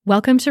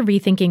Welcome to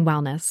Rethinking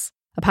Wellness,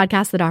 a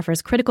podcast that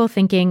offers critical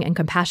thinking and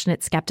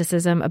compassionate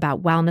skepticism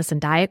about wellness and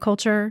diet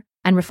culture,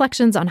 and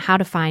reflections on how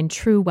to find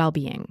true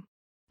well-being.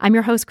 I'm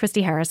your host,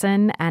 Christy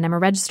Harrison, and I'm a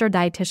registered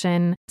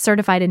dietitian,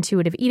 certified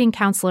intuitive eating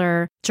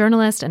counselor,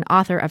 journalist, and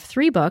author of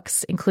 3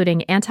 books,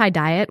 including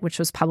Anti-Diet, which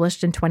was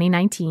published in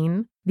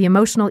 2019, The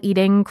Emotional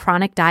Eating,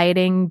 Chronic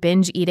Dieting,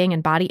 Binge Eating,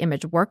 and Body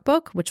Image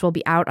Workbook, which will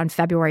be out on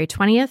February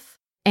 20th,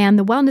 and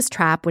The Wellness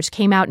Trap, which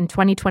came out in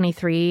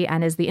 2023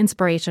 and is the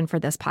inspiration for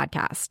this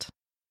podcast.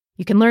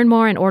 You can learn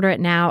more and order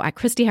it now at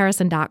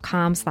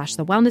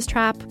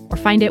christyharrison.com/thewellnesstrap or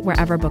find it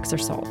wherever books are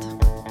sold.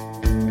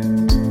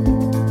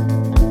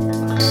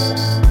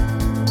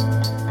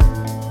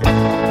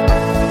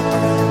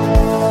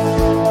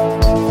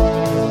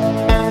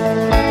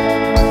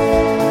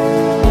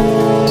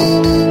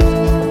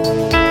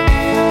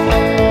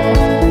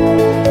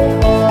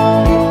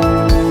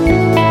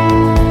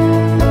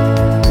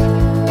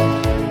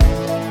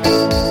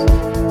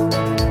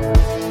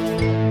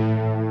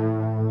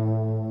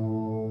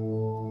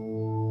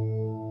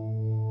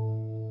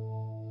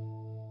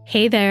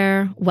 Hey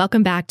there,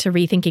 welcome back to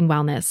Rethinking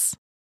Wellness.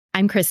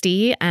 I'm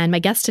Christy, and my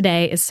guest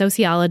today is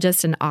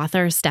sociologist and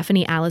author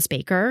Stephanie Alice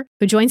Baker,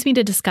 who joins me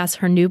to discuss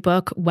her new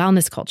book,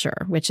 Wellness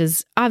Culture, which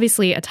is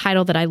obviously a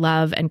title that I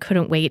love and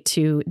couldn't wait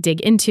to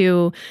dig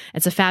into.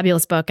 It's a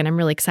fabulous book, and I'm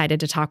really excited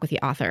to talk with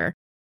the author.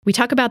 We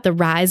talk about the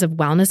rise of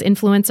wellness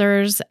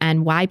influencers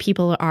and why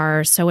people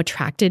are so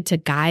attracted to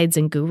guides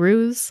and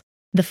gurus,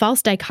 the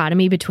false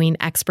dichotomy between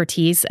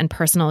expertise and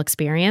personal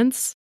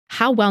experience,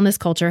 how wellness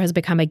culture has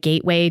become a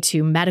gateway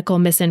to medical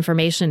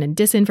misinformation and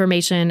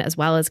disinformation, as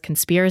well as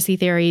conspiracy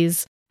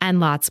theories, and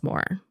lots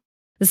more.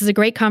 This is a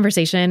great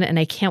conversation, and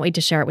I can't wait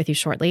to share it with you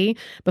shortly.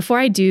 Before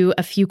I do,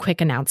 a few quick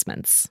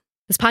announcements.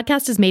 This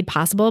podcast is made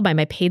possible by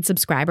my paid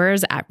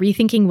subscribers at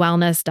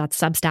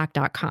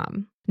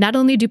rethinkingwellness.substack.com. Not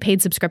only do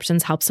paid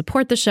subscriptions help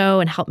support the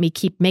show and help me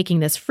keep making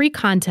this free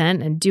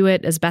content and do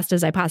it as best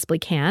as I possibly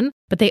can,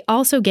 but they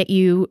also get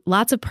you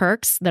lots of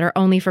perks that are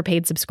only for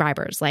paid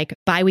subscribers, like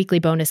bi-weekly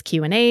bonus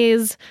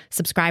Q&As,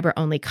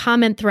 subscriber-only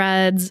comment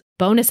threads,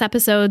 bonus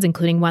episodes,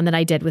 including one that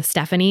I did with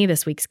Stephanie,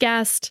 this week's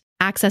guest,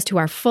 access to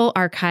our full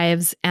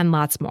archives, and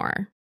lots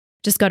more.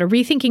 Just go to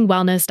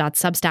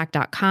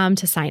rethinkingwellness.substack.com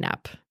to sign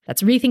up.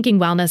 That's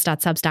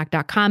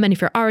rethinkingwellness.substack.com. And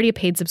if you're already a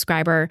paid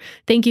subscriber,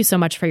 thank you so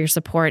much for your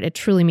support. It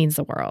truly means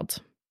the world.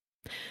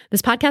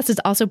 This podcast is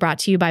also brought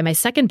to you by my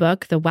second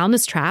book, The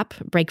Wellness Trap: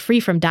 Break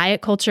Free from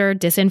Diet Culture,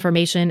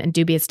 Disinformation, and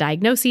Dubious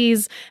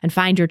Diagnoses, and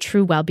Find Your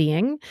True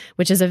Well-Being,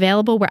 which is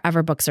available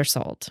wherever books are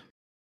sold.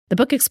 The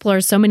book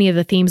explores so many of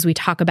the themes we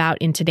talk about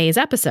in today's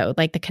episode,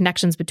 like the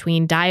connections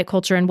between diet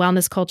culture and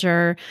wellness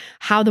culture,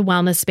 how the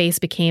wellness space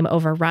became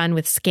overrun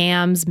with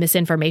scams,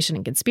 misinformation,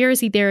 and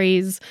conspiracy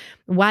theories,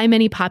 why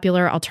many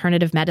popular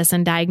alternative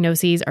medicine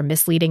diagnoses are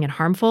misleading and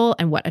harmful,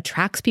 and what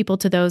attracts people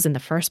to those in the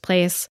first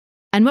place,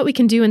 and what we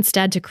can do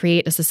instead to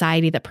create a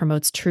society that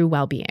promotes true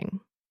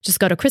well-being. Just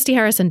go to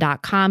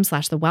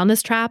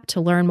christyharrison.com/thewellnesstrap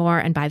to learn more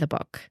and buy the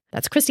book.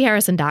 That's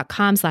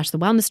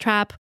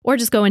christyharrison.com/thewellnesstrap, or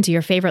just go into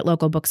your favorite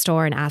local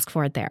bookstore and ask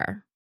for it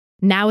there.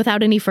 Now,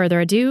 without any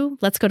further ado,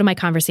 let's go to my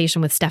conversation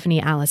with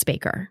Stephanie Alice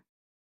Baker.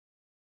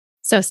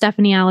 So,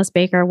 Stephanie Alice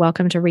Baker,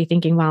 welcome to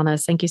Rethinking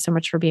Wellness. Thank you so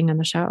much for being on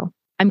the show.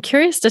 I'm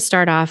curious to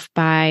start off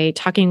by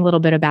talking a little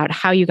bit about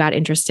how you got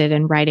interested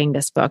in writing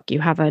this book. You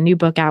have a new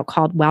book out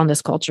called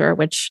Wellness Culture,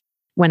 which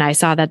when I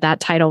saw that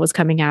title was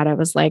coming out, I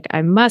was like,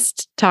 I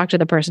must talk to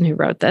the person who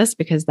wrote this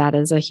because that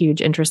is a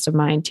huge interest of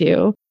mine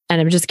too. And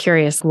I'm just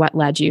curious what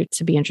led you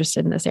to be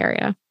interested in this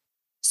area.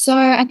 So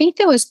I think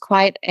there was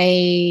quite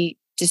a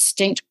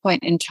distinct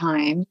point in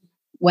time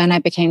when I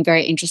became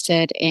very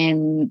interested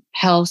in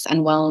health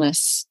and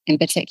wellness in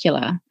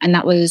particular, and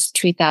that was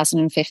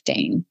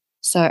 2015.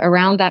 So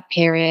around that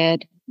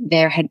period,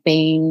 there had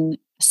been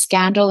a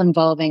scandal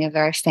involving a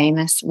very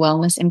famous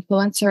wellness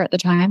influencer at the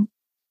time.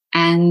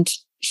 And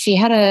she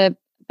had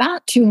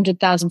about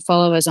 200,000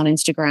 followers on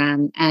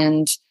Instagram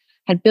and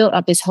had built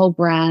up this whole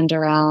brand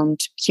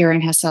around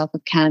curing herself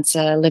of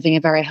cancer, living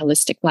a very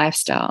holistic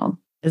lifestyle.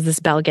 Is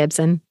this Belle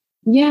Gibson?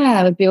 Yeah,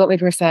 it would be what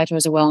we'd refer to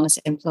as a wellness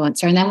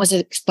influencer, and then was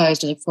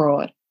exposed as a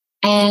fraud.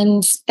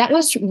 And that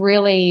was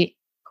really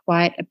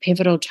quite a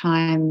pivotal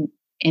time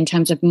in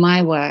terms of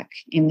my work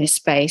in this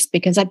space,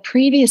 because I'd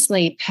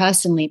previously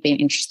personally been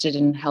interested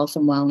in health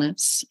and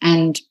wellness,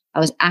 and I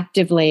was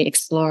actively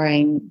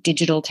exploring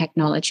digital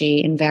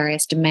technology in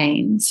various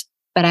domains,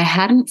 but I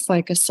hadn't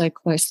focused so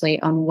closely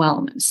on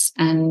wellness.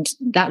 And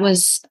that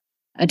was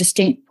a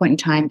distinct point in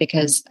time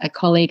because a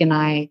colleague and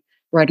I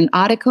wrote an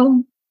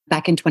article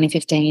back in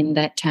 2015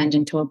 that turned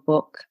into a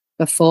book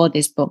before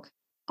this book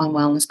on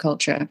wellness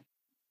culture.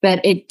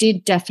 But it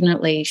did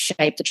definitely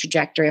shape the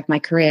trajectory of my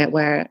career,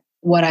 where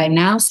what I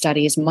now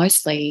study is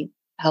mostly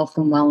health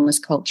and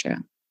wellness culture.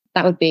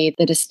 That would be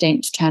the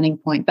distinct turning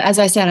point. But as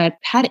I said, I'd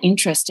had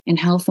interest in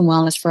health and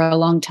wellness for a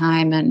long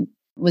time and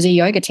was a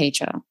yoga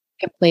teacher.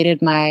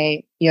 Completed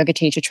my yoga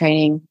teacher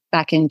training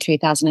back in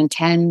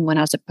 2010 when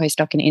I was a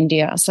postdoc in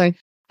India. So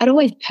I'd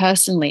always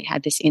personally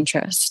had this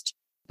interest.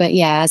 But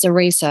yeah, as a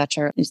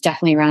researcher, it's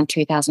definitely around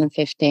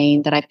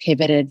 2015 that I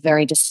pivoted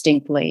very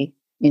distinctly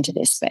into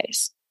this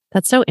space.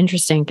 That's so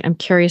interesting. I'm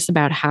curious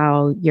about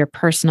how your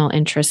personal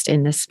interest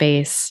in this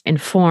space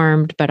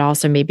informed, but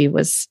also maybe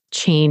was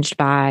changed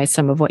by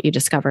some of what you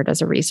discovered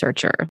as a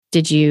researcher.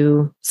 Did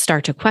you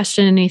start to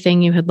question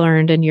anything you had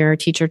learned in your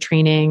teacher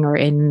training or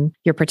in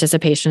your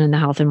participation in the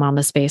health and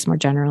wellness space more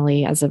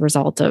generally as a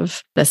result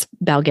of this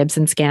Belle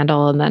Gibson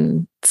scandal and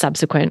then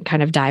subsequent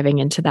kind of diving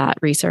into that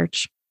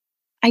research?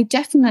 I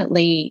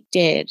definitely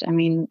did. I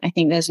mean, I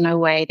think there's no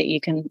way that you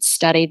can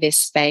study this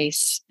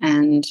space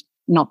and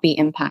not be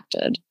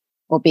impacted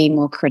or be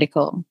more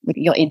critical with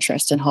your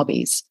interests and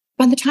hobbies.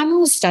 By the time I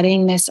was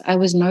studying this, I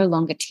was no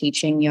longer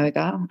teaching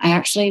yoga. I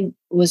actually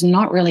was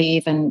not really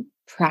even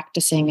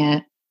practicing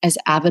it as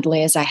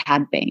avidly as I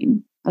had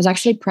been. I was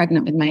actually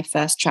pregnant with my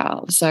first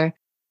child. So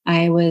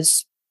I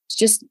was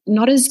just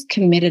not as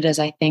committed as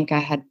I think I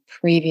had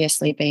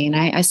previously been.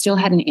 I still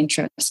had an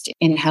interest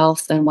in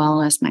health and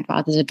wellness. My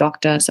father's a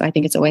doctor, so I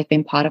think it's always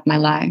been part of my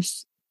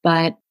life.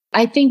 But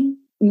I think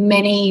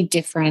many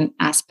different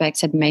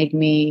aspects had made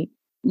me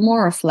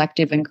more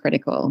reflective and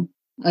critical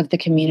of the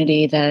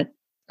community that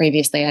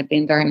previously I'd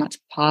been very much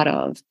part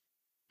of.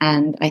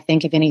 And I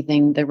think, if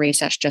anything, the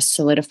research just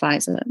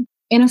solidifies it.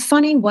 In a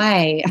funny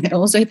way, I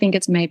also think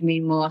it's made me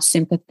more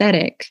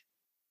sympathetic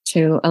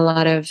to a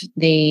lot of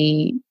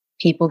the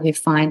people who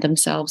find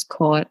themselves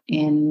caught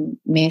in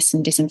mis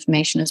and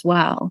disinformation as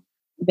well,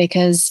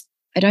 because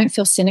I don't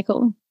feel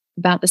cynical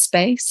about the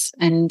space.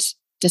 And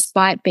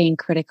despite being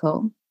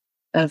critical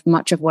of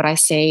much of what I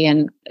see,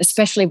 and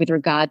especially with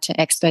regard to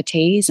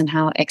expertise and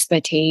how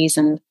expertise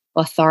and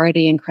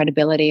authority and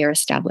credibility are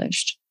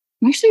established,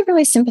 I'm actually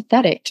really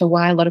sympathetic to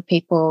why a lot of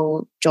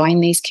people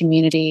join these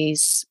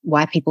communities,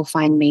 why people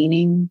find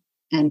meaning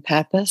and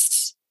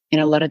purpose in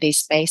a lot of these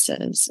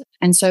spaces.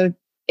 And so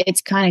it's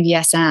kind of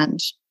yes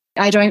and.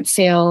 I don't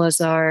feel as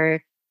though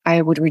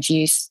I would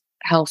reduce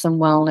health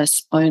and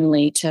wellness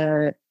only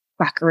to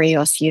quackery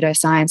or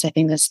pseudoscience. I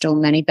think there's still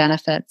many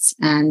benefits.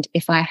 And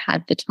if I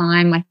had the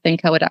time, I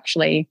think I would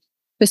actually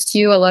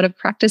pursue a lot of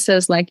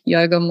practices like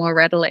yoga more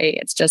readily.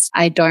 It's just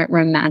I don't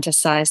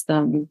romanticize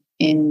them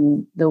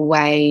in the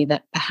way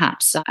that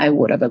perhaps I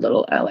would have a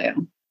little earlier.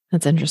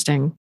 That's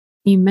interesting.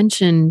 You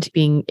mentioned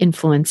being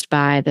influenced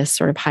by this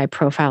sort of high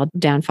profile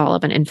downfall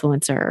of an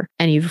influencer,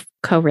 and you've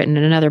co-written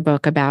another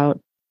book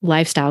about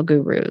lifestyle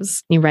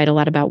gurus. You write a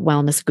lot about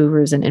wellness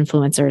gurus and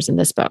influencers in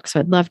this book. So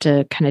I'd love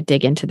to kind of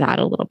dig into that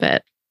a little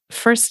bit.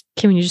 First,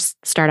 can you just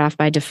start off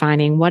by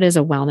defining what is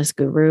a wellness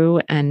guru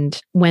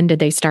and when did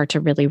they start to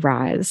really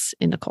rise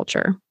in the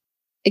culture?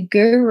 A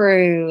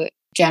guru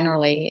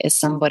generally is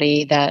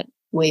somebody that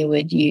we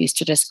would use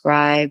to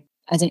describe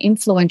as an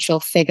influential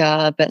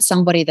figure, but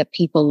somebody that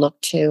people look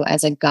to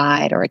as a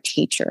guide or a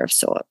teacher of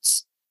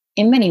sorts.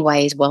 In many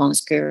ways,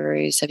 wellness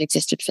gurus have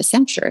existed for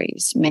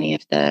centuries. Many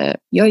of the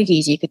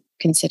yogis you could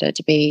consider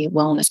to be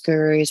wellness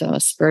gurus or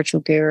spiritual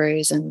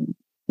gurus. And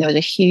there was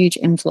a huge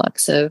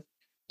influx of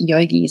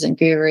yogis and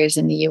gurus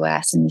in the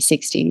US in the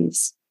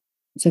 60s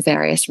for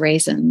various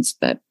reasons.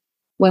 But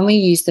when we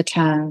use the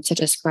term to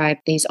describe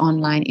these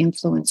online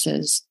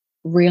influencers,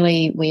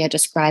 really we are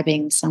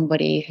describing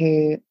somebody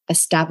who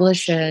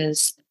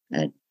establishes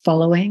a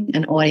following,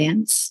 an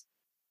audience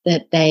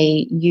that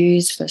they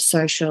use for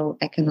social,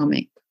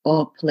 economic,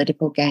 or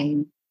political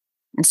gain.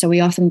 And so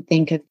we often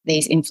think of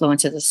these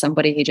influencers as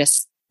somebody who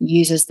just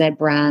uses their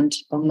brand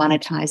or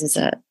monetizes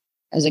it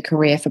as a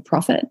career for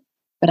profit.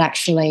 But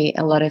actually,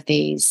 a lot of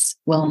these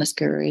wellness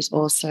gurus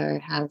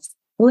also have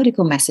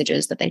political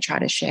messages that they try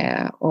to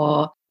share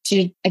or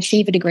to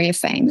achieve a degree of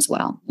fame as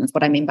well. That's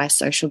what I mean by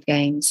social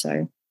gain.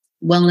 So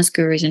wellness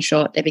gurus, in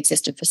short, they've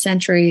existed for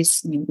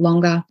centuries,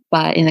 longer.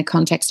 But in the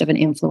context of an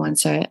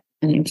influencer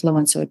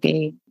would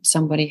be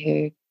somebody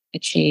who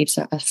achieves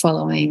a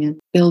following and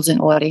builds an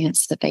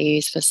audience that they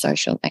use for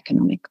social,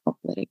 economic, or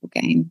political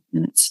gain.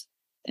 And it's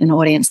an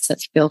audience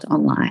that's built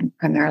online,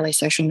 primarily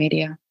social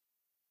media.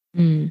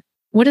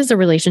 What is the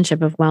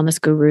relationship of wellness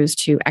gurus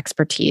to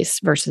expertise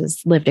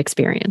versus lived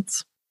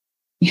experience?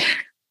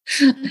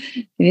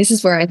 This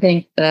is where I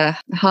think the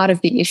heart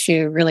of the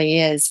issue really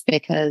is,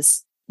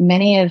 because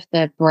many of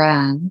the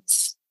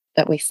brands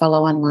that we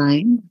follow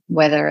online,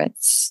 whether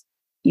it's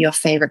your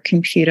favorite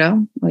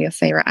computer or your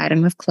favorite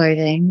item of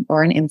clothing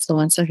or an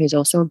influencer who's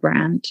also a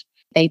brand,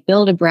 they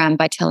build a brand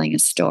by telling a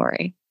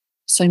story.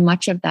 So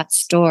much of that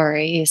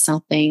story is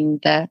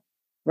something that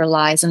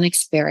relies on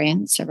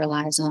experience, it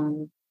relies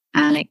on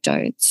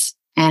anecdotes,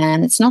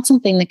 and it's not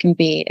something that can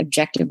be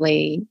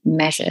objectively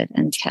measured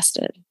and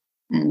tested.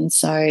 And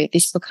so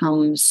this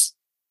becomes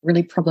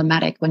really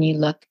problematic when you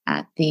look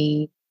at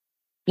the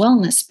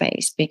wellness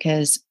space,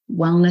 because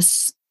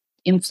wellness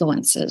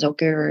influencers or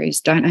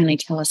gurus don't only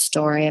tell a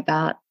story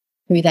about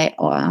who they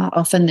are.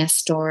 Often their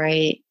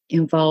story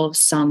involves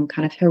some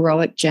kind of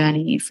heroic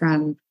journey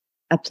from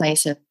a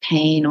place of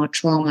pain or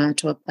trauma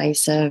to a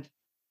place of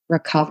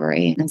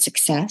recovery and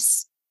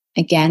success.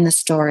 Again, the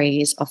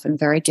story is often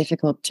very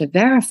difficult to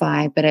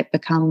verify, but it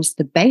becomes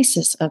the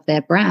basis of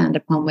their brand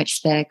upon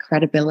which their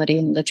credibility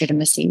and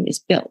legitimacy is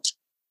built.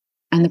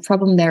 And the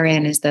problem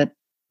therein is that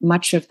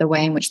much of the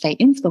way in which they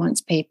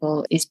influence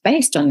people is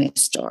based on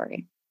this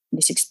story,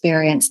 this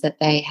experience that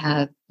they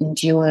have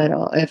endured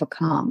or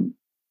overcome.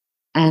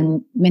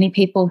 And many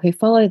people who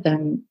follow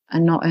them are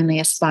not only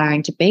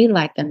aspiring to be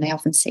like them, they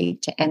often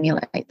seek to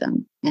emulate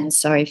them. And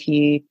so if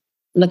you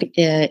look at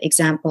the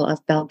example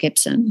of Belle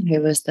Gibson,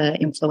 who was the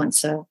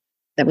influencer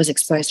that was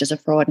exposed as a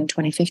fraud in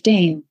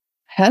 2015,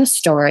 her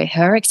story,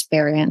 her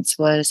experience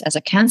was as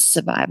a cancer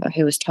survivor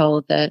who was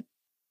told that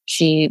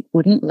she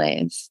wouldn't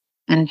live.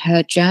 And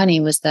her journey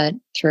was that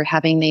through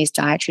having these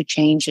dietary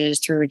changes,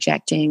 through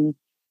rejecting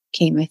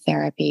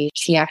chemotherapy,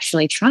 she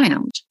actually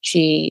triumphed.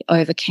 She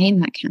overcame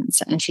that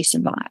cancer and she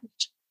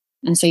survived.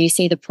 And so you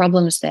see the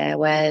problems there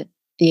where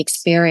the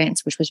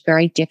experience, which was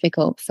very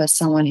difficult for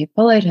someone who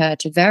followed her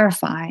to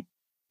verify,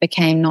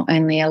 became not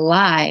only a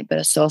lie, but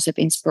a source of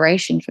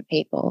inspiration for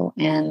people.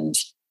 And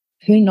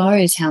who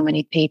knows how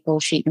many people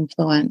she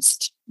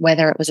influenced,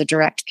 whether it was a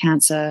direct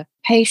cancer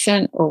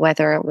patient or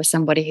whether it was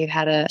somebody who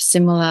had a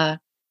similar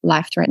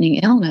life-threatening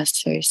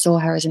illness who saw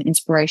her as an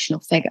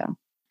inspirational figure.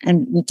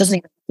 And it doesn't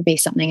even have to be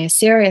something as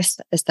serious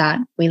as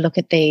that. We look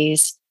at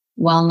these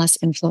wellness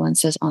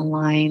influencers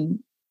online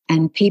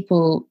and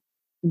people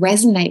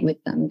resonate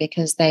with them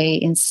because they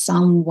in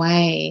some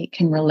way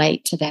can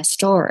relate to their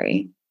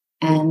story.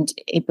 And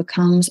it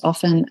becomes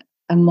often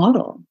a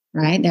model,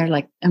 right? They're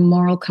like a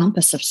moral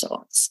compass of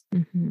sorts.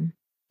 Mm-hmm.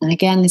 And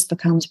again, this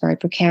becomes very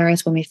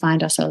precarious when we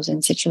find ourselves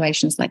in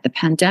situations like the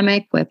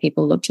pandemic where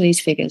people look to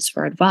these figures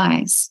for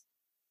advice.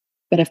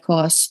 But of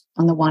course,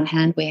 on the one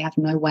hand, we have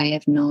no way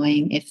of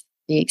knowing if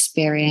the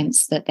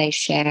experience that they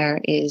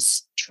share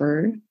is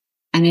true.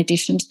 In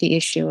addition to the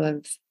issue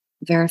of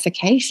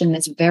verification,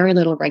 there's very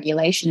little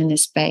regulation in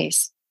this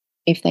space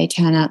if they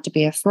turn out to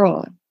be a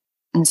fraud.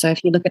 And so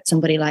if you look at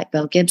somebody like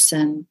Belle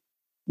Gibson,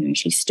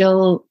 she's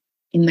still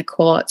in the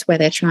courts where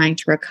they're trying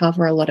to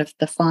recover a lot of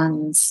the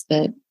funds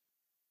that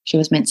she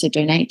was meant to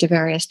donate to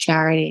various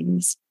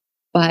charities.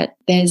 But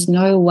there's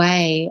no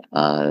way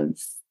of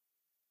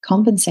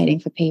compensating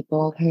for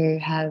people who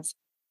have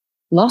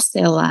lost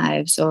their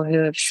lives or who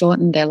have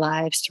shortened their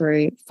lives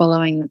through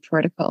following the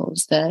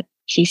protocols that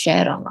she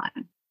shared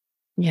online.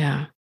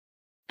 Yeah.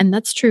 And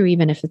that's true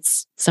even if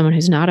it's someone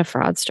who's not a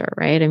fraudster,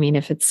 right? I mean,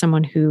 if it's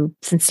someone who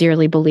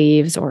sincerely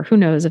believes, or who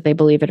knows if they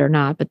believe it or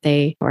not, but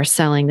they are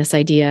selling this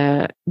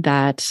idea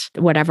that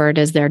whatever it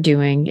is they're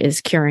doing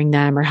is curing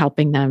them or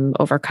helping them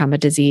overcome a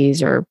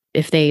disease, or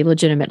if they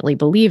legitimately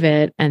believe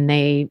it and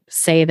they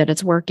say that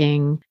it's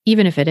working,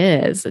 even if it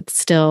is, it's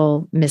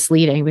still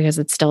misleading because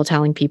it's still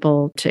telling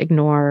people to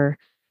ignore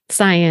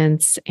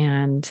science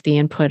and the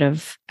input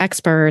of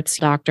experts,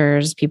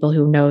 doctors, people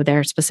who know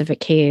their specific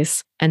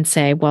case, and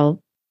say, well,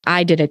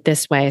 I did it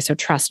this way, so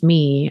trust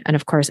me. And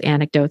of course,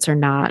 anecdotes are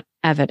not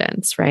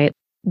evidence, right?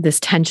 This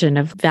tension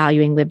of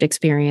valuing lived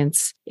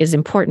experience is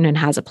important and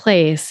has a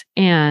place.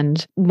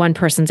 And one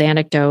person's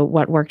anecdote,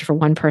 what worked for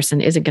one person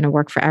isn't going to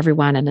work for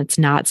everyone. And it's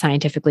not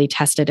scientifically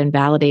tested and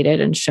validated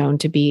and shown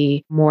to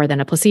be more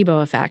than a placebo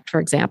effect, for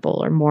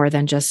example, or more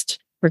than just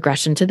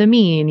regression to the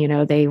mean.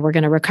 They were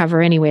going to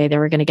recover anyway. They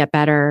were going to get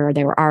better. Or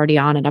they were already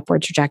on an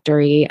upward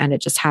trajectory, and it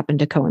just happened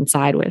to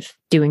coincide with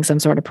doing some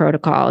sort of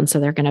protocol. And so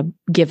they're going to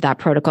give that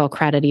protocol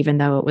credit, even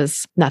though it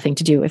was nothing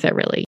to do with it,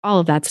 really. All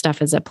of that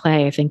stuff is at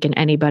play, I think, in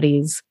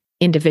anybody's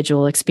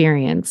individual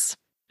experience.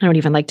 I don't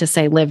even like to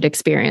say lived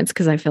experience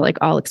because I feel like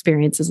all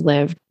experience is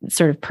lived,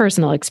 sort of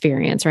personal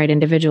experience, right?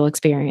 Individual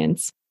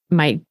experience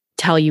might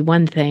tell you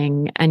one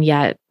thing, and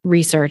yet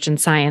research and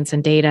science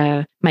and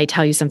data might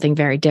tell you something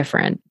very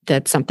different,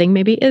 that something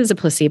maybe is a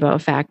placebo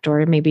effect,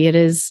 or maybe it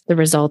is the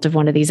result of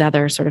one of these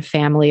other sort of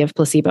family of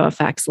placebo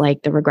effects,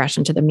 like the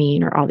regression to the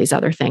mean or all these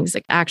other things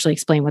that actually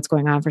explain what's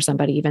going on for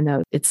somebody, even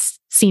though it's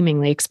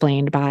seemingly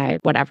explained by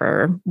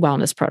whatever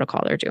wellness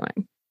protocol they're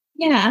doing.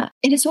 Yeah,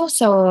 it is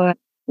also a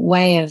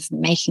way of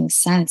making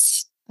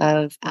sense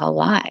of our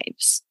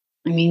lives.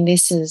 I mean,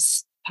 this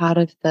is part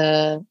of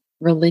the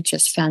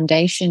religious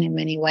foundation in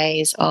many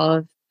ways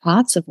of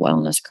parts of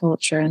wellness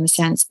culture, in the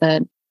sense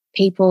that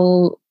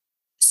people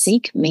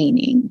seek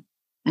meaning.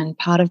 And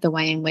part of the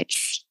way in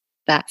which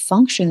that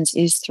functions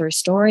is through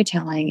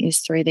storytelling, is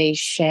through these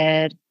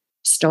shared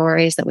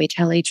stories that we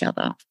tell each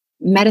other.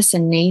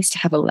 Medicine needs to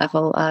have a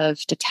level of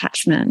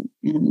detachment.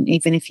 And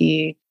even if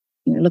you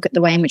look at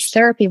the way in which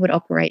therapy would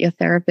operate, your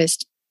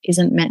therapist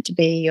isn't meant to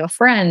be your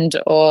friend,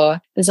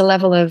 or there's a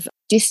level of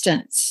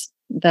distance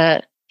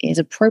that is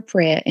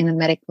appropriate in a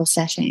medical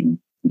setting.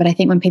 But I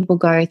think when people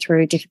go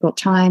through difficult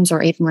times,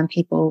 or even when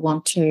people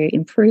want to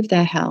improve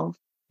their health,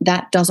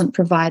 that doesn't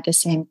provide the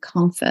same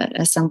comfort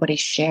as somebody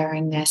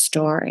sharing their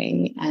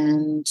story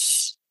and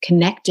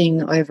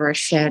connecting over a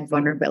shared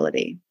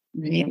vulnerability,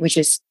 right? Which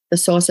is the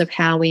source of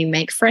how we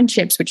make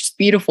friendships, which is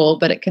beautiful,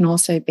 but it can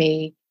also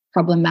be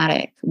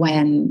problematic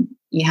when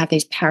you have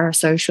these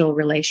parasocial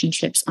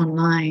relationships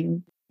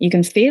online. You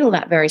can feel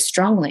that very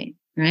strongly,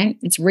 right?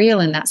 It's real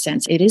in that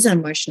sense. It is an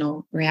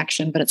emotional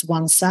reaction, but it's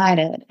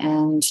one-sided.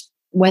 And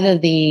whether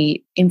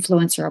the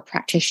influencer or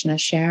practitioner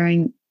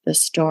sharing the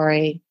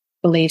story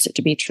believes it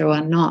to be true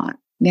or not,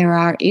 there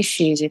are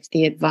issues if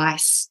the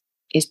advice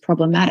is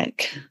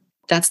problematic.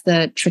 That's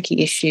the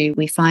tricky issue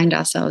we find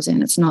ourselves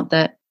in. It's not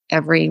that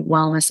every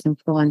wellness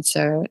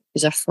influencer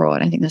is a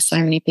fraud. I think there's so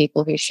many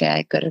people who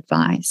share good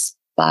advice,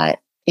 but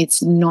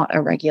it's not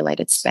a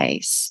regulated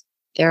space.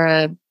 There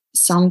are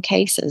some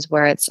cases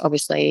where it's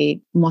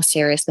obviously more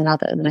serious than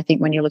others. And I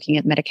think when you're looking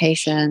at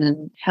medication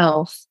and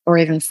health or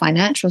even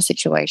financial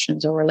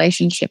situations or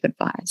relationship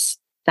advice,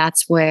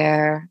 that's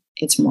where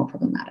it's more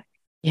problematic.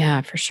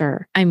 Yeah, for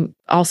sure. I'm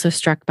also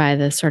struck by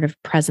the sort of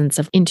presence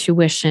of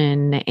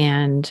intuition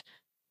and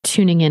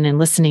tuning in and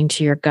listening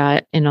to your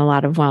gut in a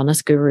lot of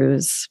wellness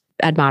gurus'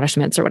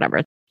 admonishments or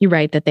whatever. You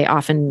write that they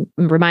often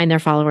remind their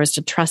followers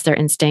to trust their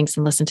instincts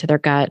and listen to their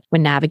gut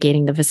when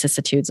navigating the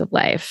vicissitudes of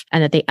life,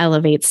 and that they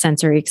elevate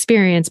sensory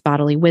experience,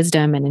 bodily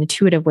wisdom, and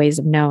intuitive ways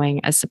of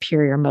knowing as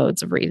superior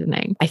modes of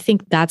reasoning. I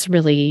think that's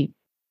really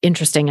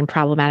interesting and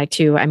problematic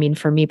too. I mean,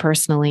 for me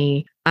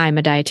personally, I'm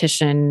a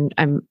dietitian.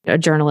 I'm a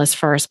journalist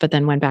first, but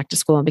then went back to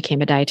school and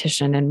became a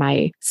dietitian. And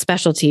my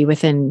specialty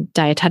within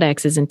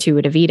dietetics is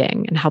intuitive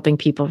eating and helping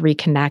people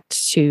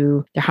reconnect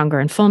to their hunger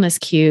and fullness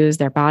cues,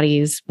 their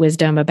body's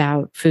wisdom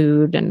about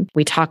food. And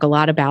we talk a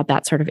lot about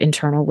that sort of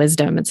internal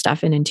wisdom and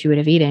stuff in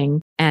intuitive eating.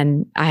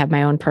 And I have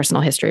my own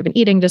personal history of an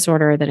eating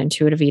disorder that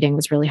intuitive eating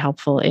was really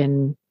helpful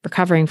in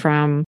recovering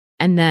from.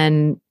 And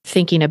then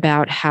thinking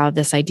about how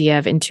this idea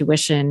of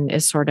intuition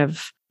is sort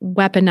of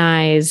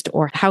weaponized,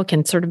 or how it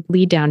can sort of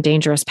lead down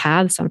dangerous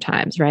paths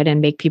sometimes, right? And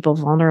make people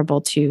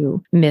vulnerable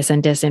to mis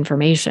and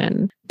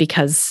disinformation,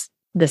 because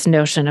this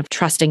notion of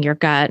trusting your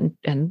gut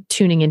and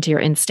tuning into your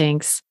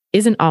instincts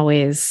isn't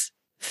always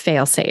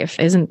fail-safe,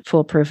 isn't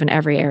foolproof in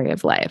every area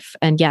of life.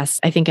 And yes,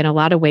 I think in a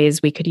lot of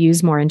ways we could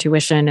use more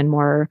intuition and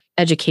more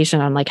education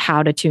on like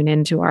how to tune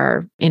into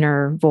our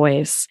inner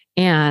voice.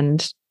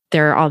 And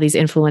there are all these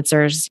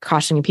influencers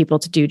cautioning people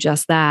to do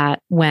just that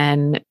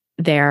when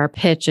their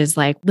pitch is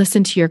like,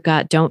 listen to your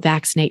gut, don't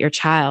vaccinate your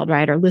child,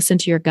 right? Or listen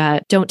to your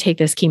gut, don't take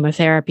this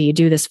chemotherapy,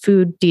 do this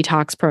food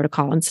detox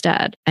protocol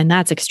instead. And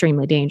that's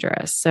extremely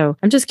dangerous. So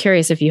I'm just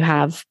curious if you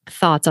have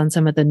thoughts on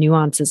some of the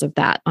nuances of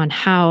that, on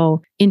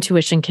how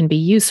intuition can be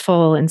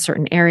useful in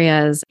certain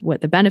areas,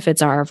 what the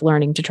benefits are of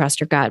learning to trust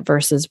your gut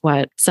versus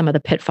what some of the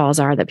pitfalls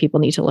are that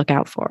people need to look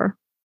out for.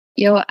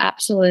 You're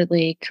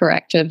absolutely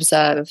correct to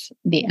observe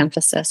the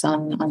emphasis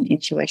on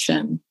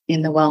intuition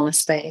in the wellness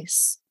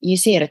space. You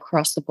see it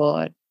across the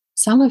board,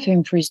 some of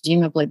whom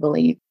presumably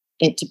believe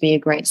it to be a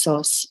great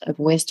source of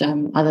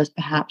wisdom, others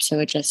perhaps who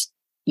are just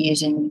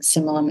using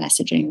similar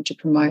messaging to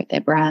promote their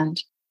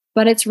brand.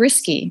 But it's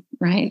risky,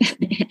 right?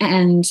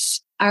 And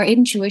our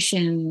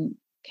intuition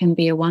can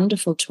be a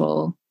wonderful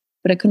tool,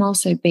 but it can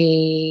also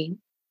be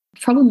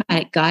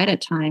problematic guide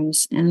at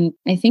times. And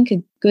I think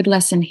a good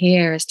lesson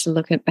here is to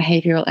look at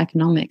behavioral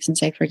economics and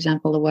say, for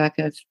example, the work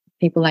of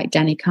people like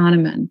Danny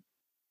Kahneman,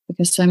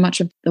 because so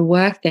much of the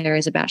work there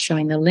is about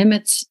showing the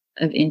limits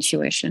of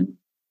intuition.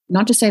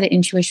 Not to say that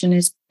intuition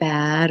is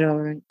bad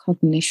or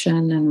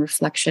cognition and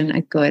reflection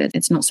are good.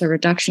 It's not so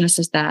reductionist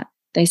as that.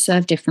 They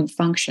serve different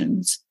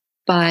functions,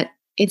 but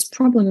it's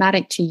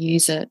problematic to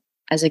use it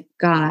as a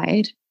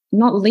guide,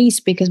 not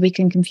least because we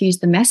can confuse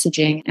the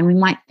messaging and we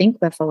might think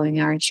we're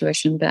following our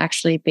intuition, but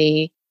actually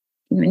be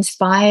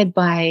inspired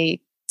by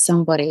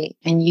somebody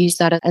and use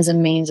that as a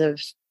means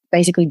of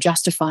basically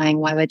justifying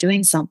why we're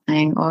doing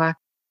something. Or,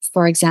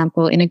 for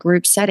example, in a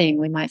group setting,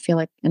 we might feel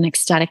like an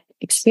ecstatic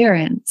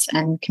experience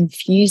and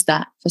confuse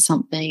that for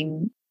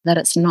something that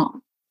it's not.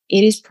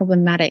 It is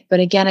problematic. But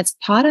again, it's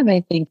part of,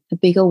 I think, the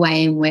bigger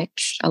way in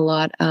which a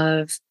lot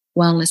of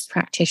wellness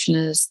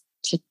practitioners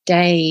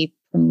today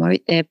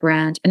promote their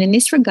brand. And in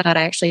this regard,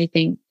 I actually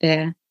think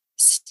they're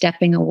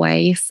stepping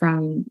away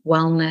from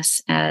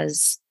wellness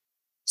as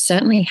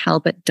certainly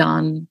Halbert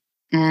Dunn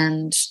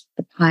and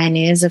the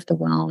pioneers of the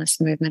wellness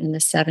movement in the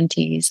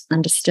 70s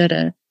understood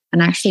it,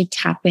 and actually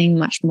tapping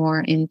much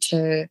more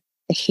into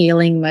the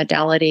healing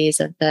modalities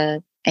of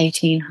the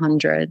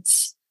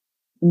 1800s,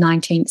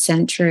 19th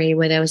century,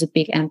 where there was a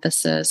big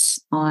emphasis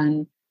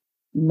on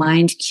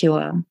mind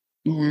cure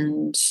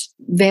and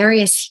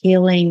various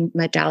healing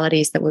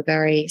modalities that were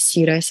very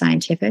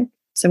pseudoscientific.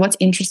 So what's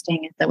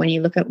interesting is that when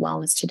you look at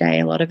wellness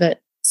today, a lot of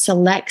it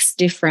selects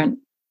different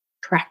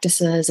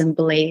practices and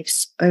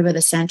beliefs over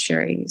the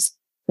centuries,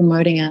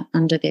 promoting it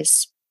under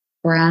this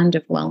brand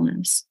of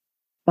wellness.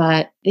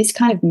 But this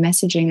kind of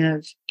messaging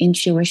of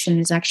intuition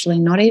is actually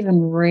not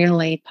even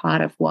really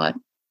part of what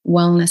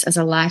wellness as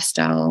a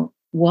lifestyle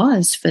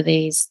was for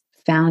these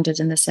founders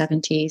in the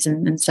 70s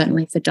and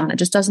certainly for Dunn. It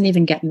just doesn't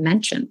even get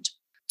mentioned.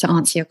 To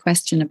answer your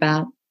question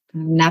about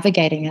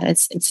navigating it,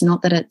 it's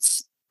not that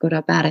it's good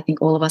or bad. I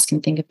think all of us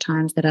can think of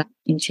times that our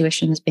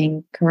intuition has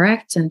been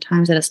correct and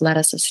times that it's led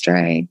us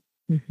astray.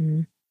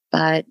 Mm-hmm.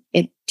 But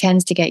it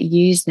tends to get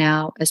used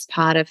now as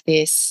part of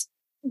this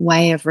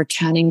way of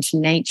returning to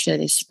nature,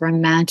 this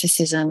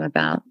romanticism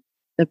about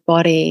the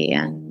body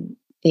and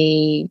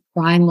the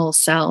primal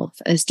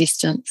self as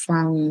distant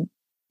from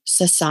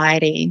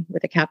society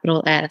with a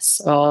capital S,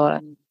 or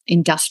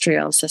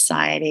industrial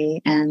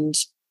society and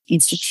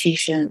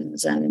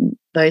institutions and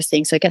those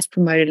things. So it gets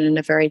promoted in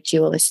a very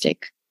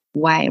dualistic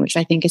way, which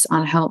I think is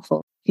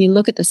unhelpful. If you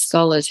look at the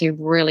scholars who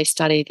really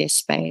study this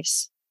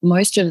space,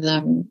 most of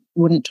them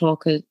wouldn't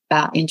talk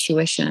about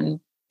intuition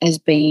as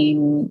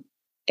being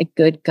a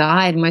good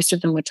guide. Most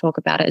of them would talk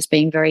about it as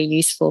being very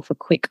useful for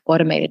quick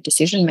automated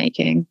decision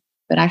making,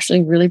 but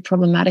actually really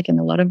problematic in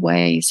a lot of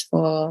ways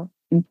for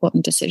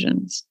important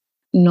decisions.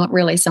 Not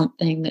really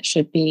something that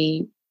should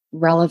be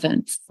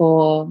relevant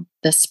for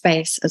the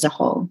space as a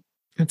whole.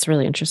 That's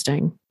really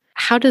interesting.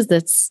 How does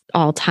this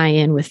all tie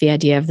in with the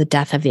idea of the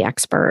death of the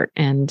expert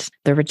and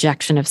the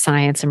rejection of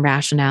science and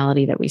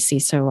rationality that we see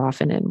so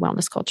often in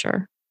wellness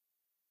culture?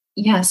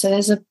 Yeah, so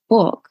there's a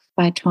book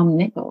by Tom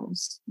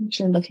Nichols, which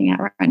I'm looking at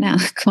right now,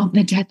 called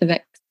The Death of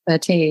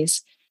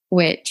Expertise,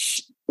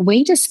 which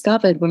we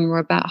discovered when we were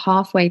about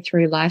halfway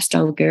through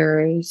Lifestyle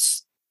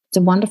Gurus. It's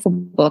a wonderful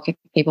book. If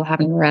people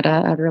haven't read it,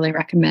 I'd really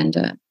recommend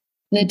it.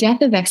 The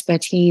Death of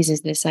Expertise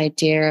is this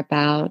idea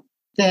about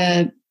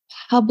the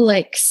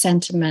public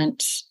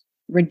sentiment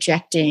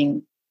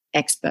rejecting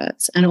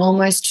experts and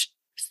almost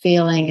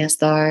feeling as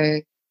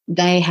though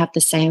they have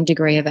the same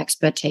degree of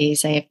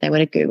expertise, say, if they were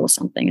to Google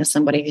something, as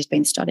somebody who's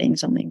been studying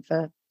something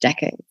for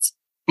decades.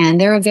 And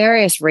there are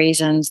various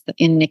reasons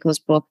in Nichols'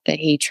 book that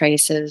he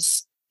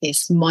traces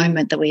this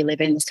moment that we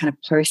live in, this kind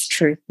of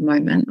post-truth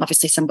moment.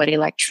 Obviously, somebody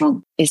like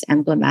Trump is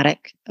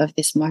emblematic of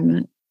this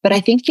moment. But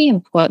I think the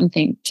important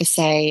thing to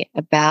say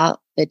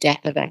about the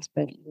death of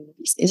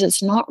expertise is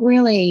it's not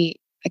really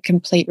a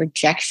complete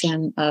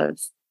rejection of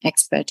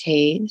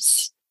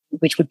expertise,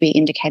 which would be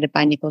indicated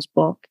by Nichols'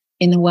 book.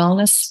 In the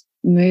wellness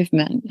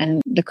movement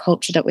and the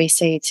culture that we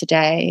see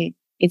today,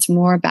 it's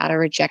more about a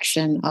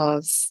rejection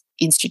of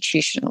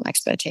institutional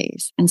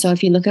expertise. And so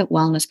if you look at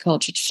wellness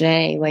culture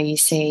today, where you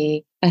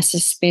see a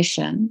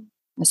suspicion,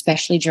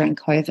 especially during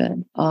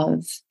COVID,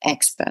 of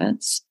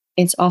experts,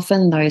 it's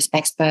often those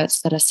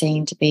experts that are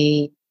seen to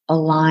be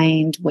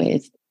aligned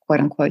with, quote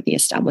unquote, the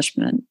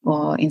establishment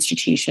or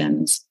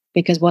institutions,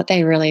 because what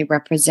they really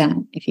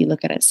represent, if you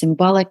look at it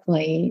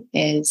symbolically,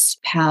 is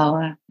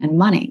power and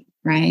money,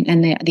 right?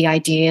 And the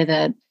idea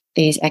that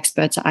these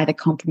experts are either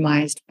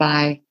compromised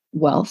by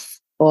wealth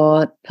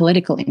or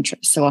political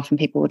interests. So often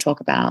people will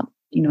talk about,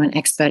 an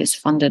expert is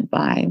funded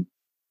by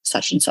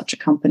such and such a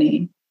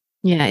company.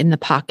 Yeah, in the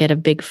pocket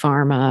of big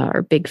pharma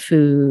or big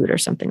food or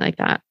something like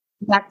that.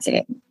 That's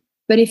it.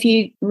 But if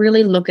you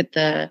really look at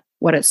the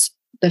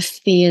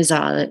fears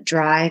are that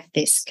drive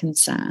this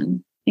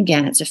concern,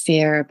 again, it's a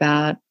fear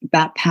about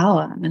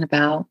power and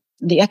about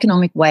the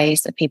economic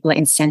ways that people are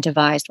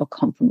incentivized or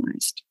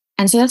compromised.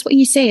 And so that's what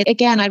you see.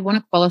 Again, I'd want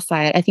to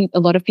qualify it. I think a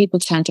lot of people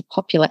turn to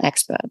popular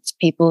experts,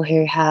 people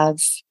who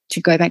have,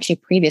 to go back to your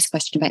previous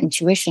question about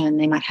intuition,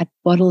 they might have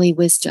bodily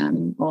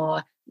wisdom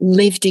or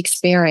lived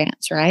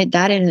experience, right?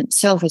 That in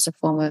itself is a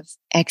form of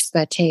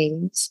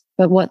expertise.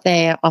 But what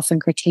they are often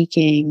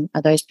critiquing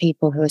are those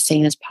people who are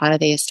seen as part of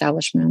the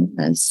establishment,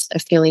 as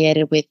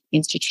affiliated with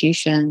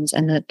institutions,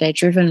 and that they're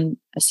driven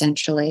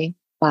essentially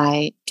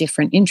by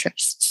different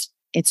interests.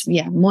 It's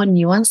more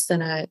nuanced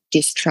than a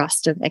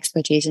distrust of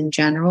expertise in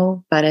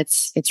general, but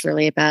it's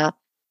really about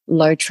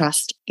low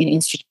trust in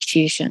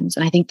institutions.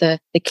 And I think the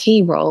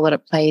key role that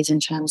it plays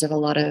in terms of a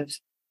lot of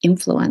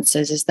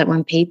influences is that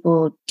when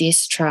people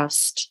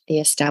distrust the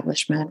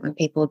establishment, when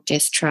people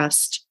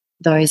distrust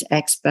those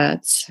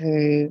experts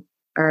who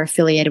are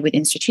affiliated with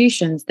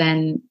institutions,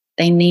 then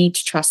they need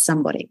to trust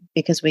somebody,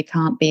 because we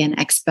can't be an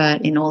expert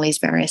in all these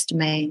various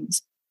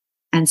domains.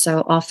 And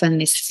so often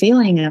this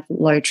feeling of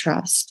low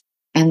trust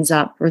ends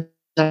up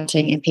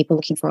resulting in people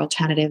looking for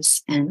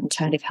alternatives and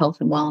alternative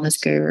health and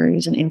wellness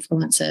gurus and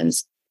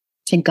influencers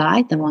to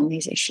guide them on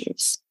these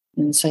issues.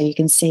 And so you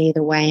can see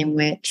the way in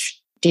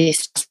which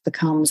this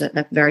becomes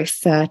a very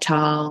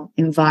fertile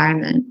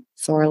environment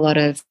for a lot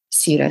of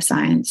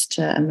pseudoscience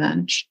to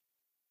emerge.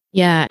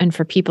 Yeah. And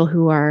for people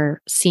who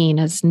are seen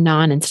as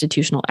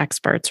non-institutional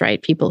experts,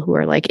 right? People who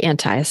are like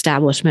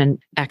anti-establishment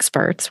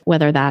experts,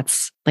 whether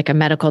that's like a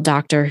medical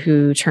doctor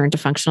who turned to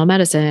functional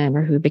medicine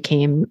or who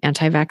became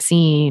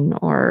anti-vaccine,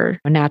 or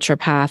a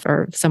naturopath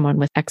or someone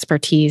with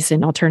expertise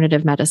in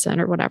alternative medicine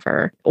or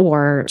whatever,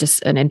 or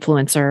just an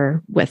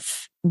influencer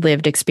with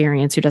lived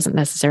experience who doesn't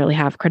necessarily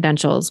have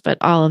credentials. But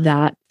all of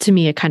that, to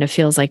me, it kind of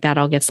feels like that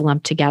all gets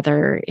lumped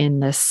together in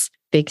this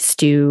big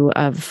stew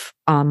of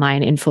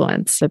online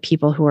influence. The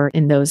people who are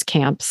in those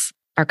camps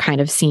are kind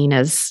of seen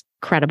as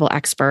credible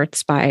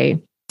experts by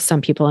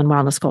some people in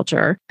wellness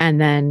culture. And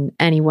then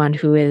anyone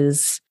who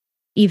is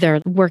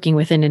either working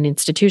within an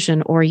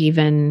institution or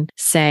even,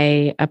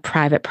 say, a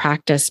private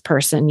practice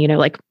person,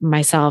 like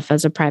myself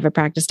as a private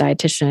practice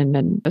dietitian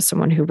and as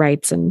someone who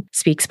writes and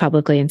speaks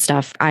publicly and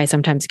stuff, I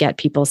sometimes get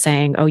people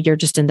saying, oh, you're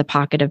just in the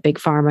pocket of big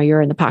pharma,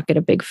 you're in the pocket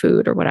of big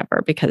food or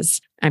whatever,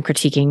 because I'm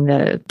critiquing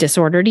the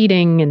disordered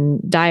eating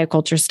and diet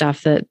culture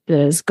stuff that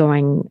is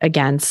going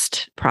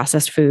against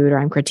processed food, or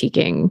I'm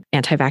critiquing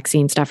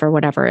anti-vaccine stuff or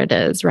whatever it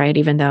is, right?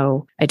 Even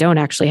though I don't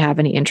actually have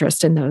any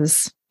interest in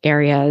those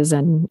areas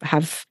and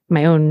have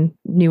my own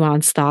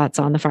nuanced thoughts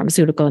on the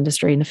pharmaceutical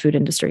industry and the food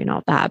industry and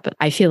all that. But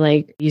I feel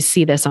like you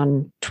see this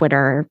on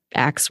Twitter,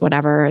 X,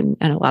 whatever, and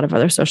a lot of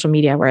other social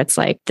media where it's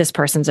like, this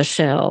person's a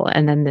shill.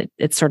 And then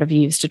it's sort of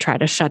used to try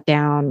to shut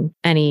down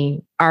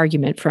any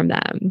argument from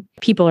them.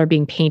 People are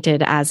being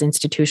painted as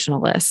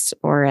institutionalists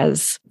or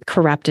as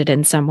corrupted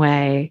in some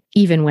way,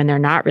 even when they're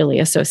not really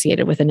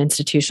associated with an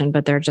institution,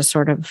 but they're just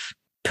sort of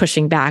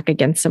pushing back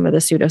against some of the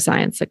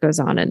pseudoscience that goes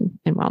on in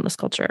wellness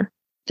culture.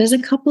 There's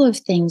a couple of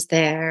things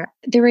there.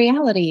 The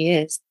reality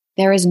is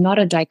there is not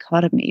a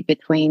dichotomy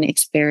between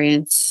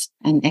experience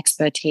and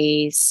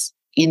expertise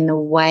in the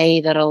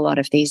way that a lot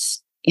of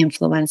these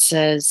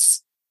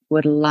influencers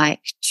would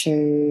like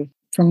to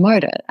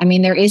promote it. I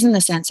mean, there is in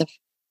the sense of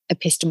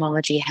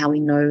epistemology, how we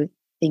know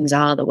things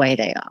are the way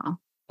they are.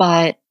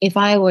 But if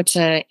I were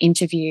to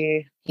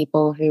interview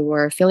people who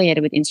were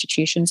affiliated with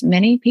institutions,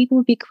 many people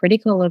would be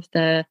critical of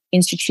the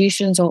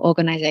institutions or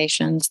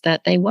organizations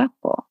that they work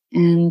for.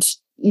 And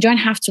you don't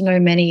have to know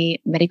many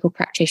medical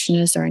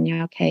practitioners, or in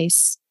your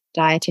case,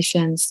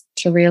 dietitians,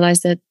 to realize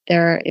that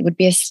it would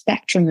be a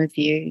spectrum of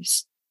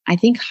views. I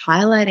think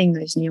highlighting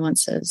those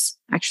nuances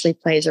actually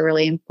plays a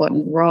really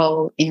important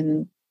role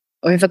in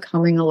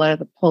overcoming a lot of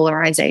the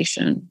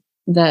polarization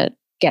that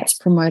gets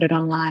promoted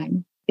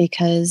online,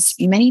 because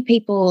many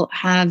people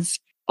have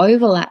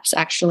overlaps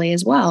actually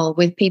as well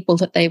with people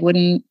that they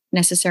wouldn't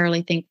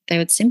necessarily think they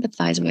would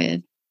sympathize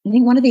with. I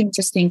think one of the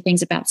interesting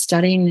things about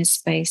studying this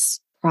space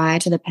prior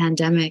to the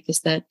pandemic is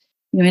that,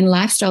 in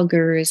Lifestyle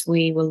Gurus,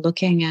 we were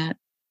looking at,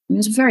 it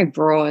was very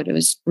broad. It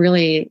was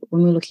really,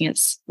 when we were looking at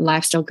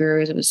lifestyle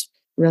gurus, it was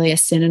really a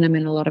synonym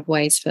in a lot of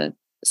ways for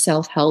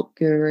self-help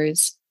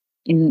gurus,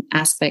 in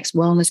aspects,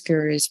 wellness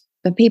gurus,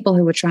 for people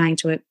who were trying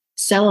to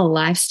sell a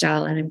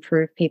lifestyle and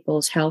improve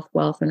people's health,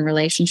 wealth, and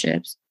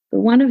relationships.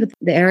 But one of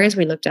the areas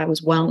we looked at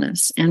was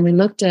wellness. And we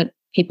looked at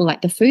people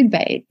like the Food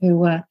Babe, who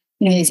were,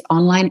 these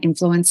online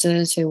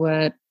influencers who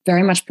were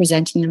very much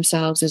presenting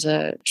themselves as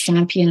a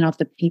champion of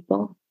the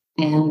people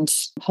and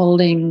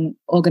holding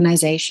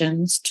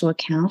organizations to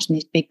account in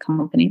these big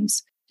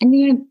companies.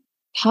 And,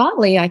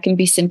 partly I can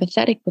be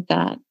sympathetic with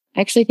that.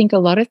 I actually think a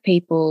lot of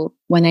people,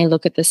 when they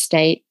look at the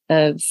state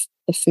of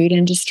the food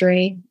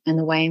industry and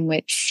the way in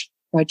which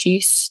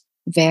produce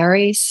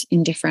varies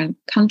in different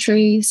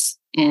countries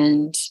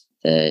and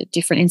the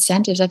different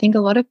incentives, I think a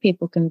lot of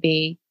people can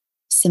be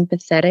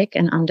sympathetic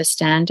and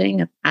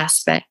understanding of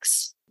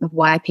aspects of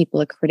why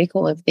people are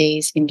critical of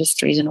these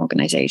industries and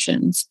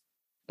organizations.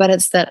 But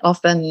it's that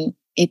often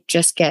it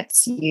just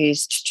gets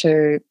used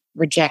to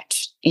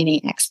reject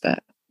any expert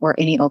or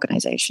any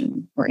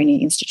organization or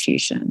any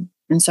institution.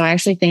 And so I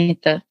actually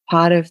think that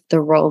part of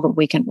the role that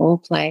we can all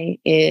play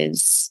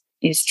is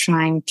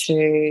trying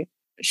to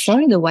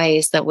show the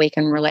ways that we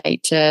can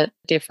relate to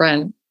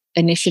different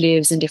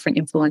initiatives and different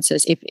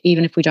influences,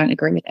 even if we don't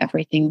agree with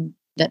everything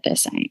that they're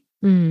saying.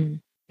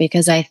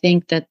 Because I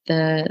think that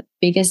the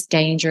biggest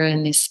danger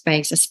in this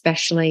space,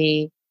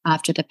 especially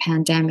after the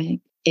pandemic,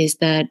 is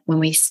that when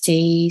we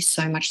see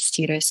so much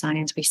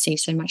pseudoscience, we see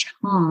so much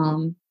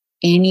harm,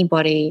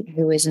 anybody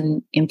who is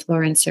an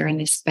influencer in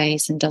this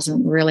space and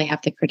doesn't really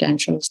have the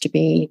credentials to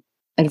be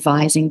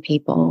advising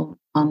people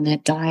on their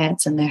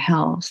diets and their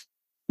health,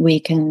 we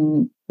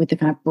can, with the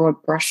kind of broad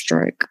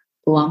brushstroke,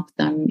 lump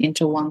them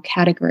into one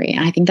category.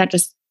 And I think that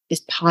just is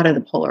part of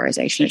the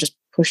polarization. It just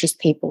pushes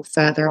people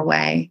further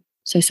away.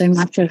 So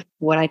much of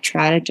what I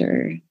try to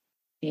do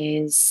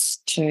is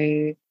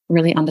to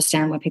really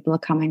understand where people are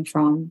coming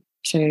from,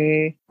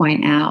 to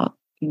point out,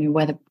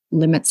 where the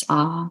limits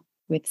are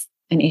with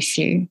an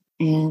issue,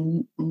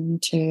 and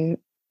to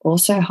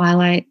also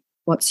highlight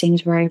what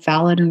seems very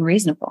valid and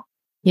reasonable.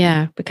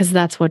 Yeah, because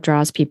that's what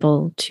draws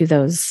people to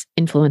those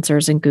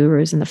influencers and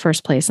gurus in the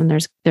first place. And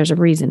there's a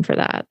reason for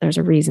that. There's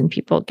a reason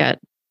people get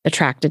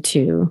attracted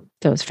to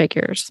those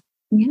figures.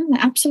 Yeah,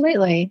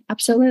 absolutely.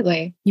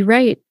 Absolutely. You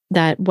write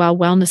that while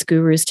wellness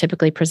gurus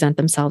typically present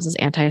themselves as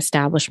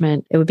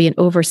anti-establishment, it would be an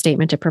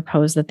overstatement to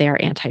propose that they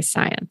are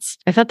anti-science.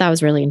 I thought that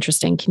was really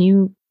interesting. Can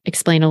you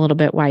explain a little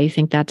bit why you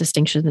think that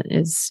distinction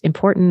is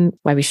important,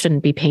 why we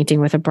shouldn't be painting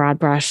with a broad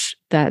brush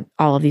that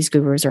all of these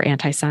gurus are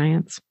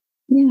anti-science?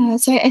 Yeah,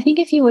 so I think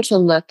if you were to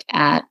look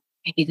at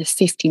maybe the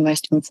 50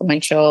 most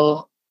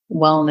influential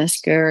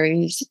wellness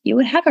gurus, you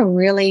would have a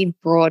really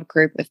broad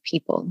group of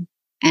people.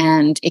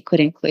 And it could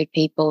include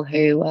people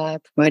who are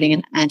promoting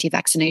an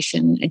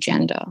anti-vaccination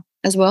agenda,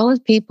 as well as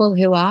people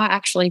who are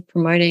actually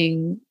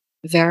promoting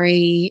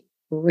very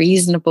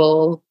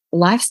reasonable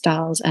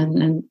lifestyles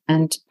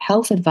and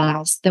health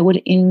advice that would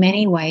in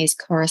many ways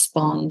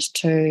correspond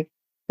to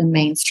the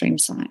mainstream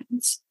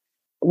science.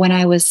 When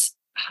I was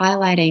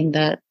highlighting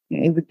that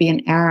it would be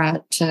an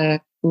error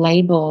to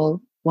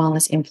label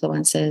wellness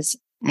influencers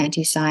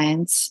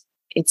anti-science,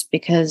 it's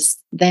because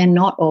they're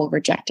not all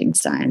rejecting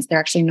science. They're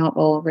actually not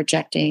all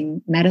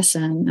rejecting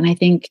medicine. And I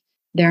think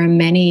there are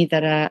many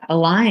that are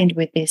aligned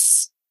with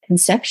this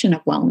conception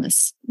of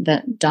wellness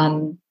that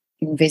Dunn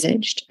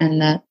envisaged and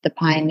that the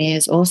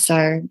pioneers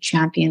also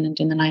championed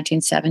in the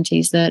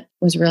 1970s, that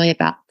was really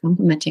about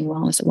complementing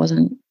wellness. It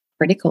wasn't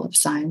critical of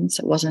science.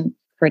 It wasn't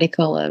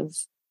critical of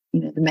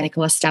the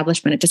medical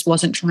establishment. It just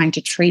wasn't trying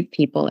to treat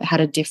people. It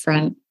had a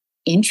different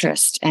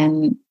interest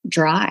and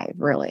drive,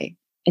 really.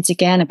 It's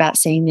again about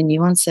seeing the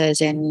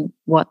nuances in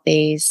what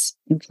these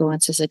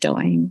influencers are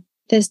doing.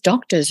 There's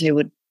doctors who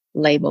would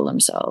label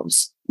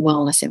themselves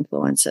wellness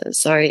influencers.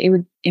 So it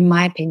would, in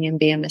my opinion,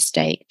 be a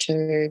mistake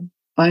to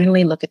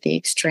only look at the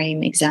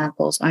extreme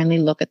examples, only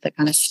look at the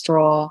kind of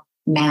straw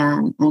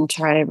man and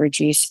try to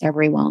reduce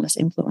every wellness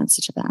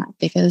influencer to that,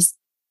 because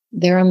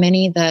there are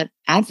many that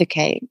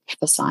advocate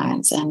for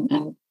science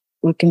and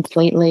would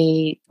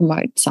completely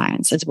promote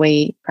science as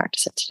we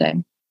practice it today.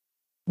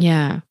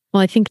 Yeah.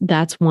 Well, I think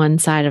that's one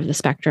side of the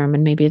spectrum.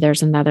 And maybe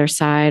there's another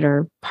side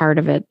or part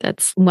of it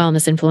that's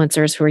wellness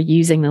influencers who are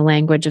using the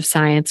language of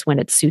science when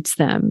it suits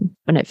them,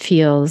 when it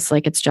feels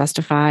like it's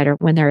justified, or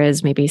when there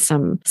is maybe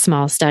some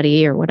small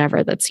study or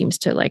whatever that seems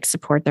to like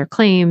support their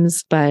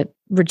claims, but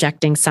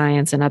rejecting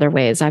science in other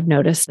ways. I've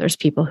noticed there's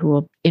people who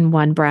will in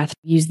one breath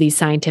use these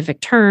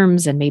scientific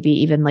terms and maybe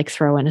even like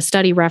throw in a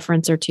study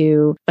reference or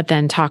two, but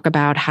then talk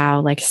about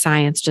how like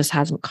science just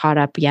hasn't caught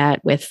up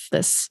yet with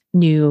this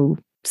new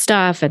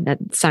stuff and that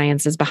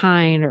science is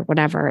behind or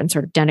whatever, and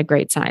sort of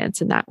denigrate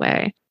science in that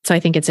way. So I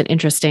think it's an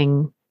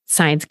interesting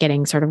science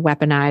getting sort of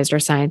weaponized or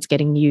science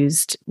getting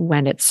used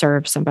when it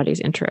serves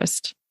somebody's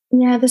interest.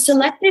 Yeah, the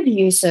selective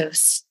use of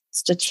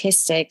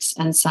statistics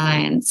and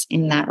science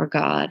in that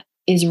regard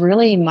is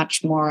really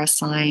much more a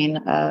sign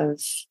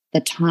of the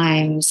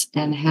times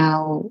and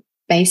how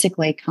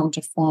basically come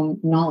to form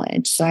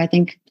knowledge. So I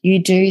think you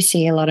do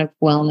see a lot of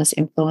wellness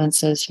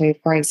influencers who,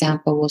 for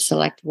example, will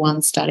select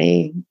one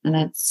study and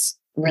it's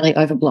really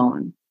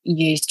overblown,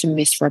 used to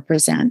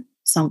misrepresent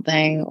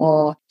something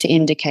or to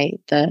indicate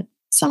that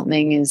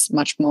something is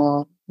much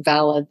more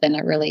valid than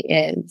it really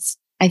is.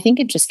 I think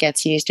it just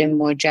gets used in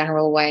more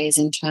general ways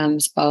in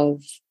terms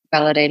of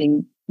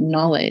validating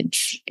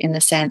knowledge, in the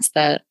sense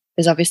that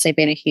there's obviously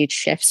been a huge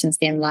shift since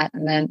the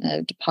Enlightenment,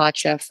 a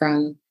departure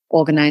from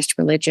organized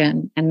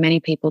religion, and many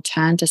people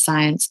turn to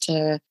science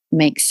to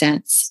make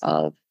sense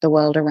of the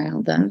world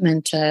around them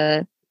and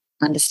to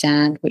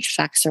understand which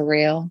facts are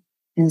real.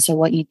 And so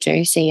what you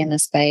do see in the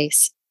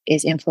space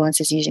is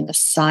influencers using the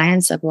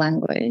science of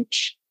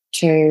language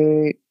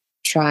to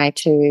try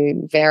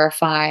to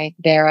verify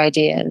their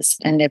ideas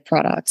and their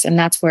products. And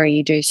that's where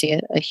you do see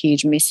a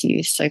huge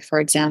misuse. So, for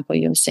example,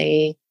 you'll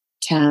see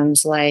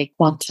terms like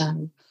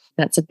quantum.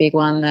 That's a big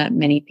one that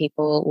many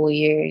people will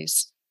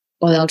use.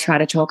 Or they'll try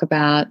to talk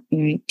about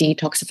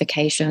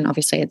detoxification.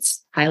 Obviously,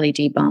 it's highly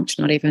debunked,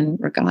 not even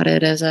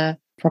regarded as a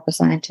proper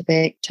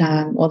scientific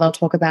term. Or they'll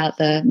talk about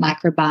the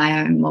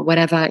microbiome or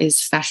whatever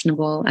is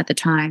fashionable at the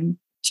time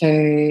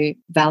to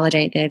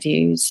validate their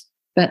views.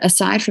 But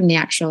aside from the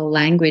actual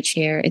language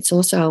here, it's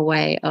also a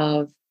way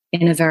of,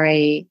 in a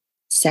very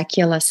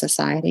secular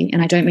society,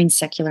 and I don't mean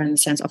secular in the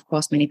sense, of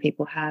course, many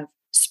people have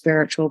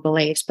spiritual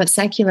beliefs, but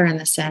secular in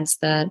the sense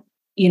that,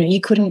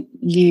 you couldn't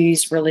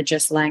use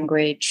religious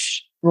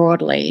language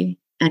broadly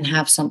and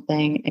have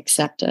something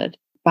accepted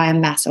by a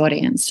mass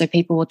audience. So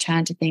people will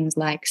turn to things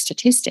like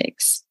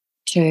statistics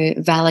to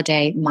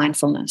validate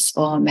mindfulness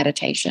or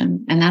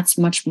meditation. And that's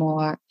much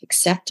more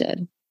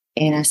accepted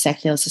in a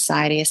secular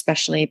society,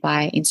 especially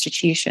by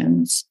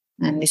institutions.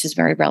 And this is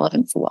very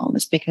relevant for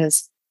wellness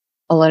because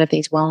a lot of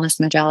these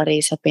wellness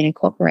modalities have been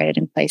incorporated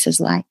in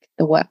places like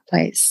the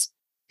workplace.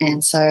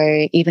 And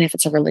so even if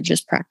it's a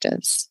religious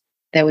practice,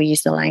 they will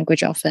use the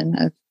language often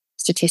of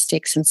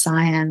statistics and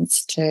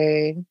science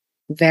to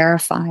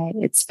verify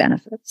its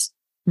benefits.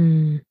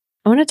 I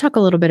want to talk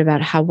a little bit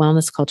about how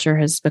wellness culture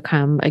has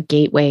become a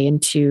gateway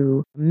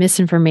into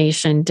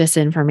misinformation,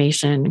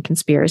 disinformation, and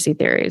conspiracy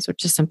theories,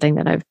 which is something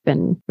that I've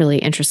been really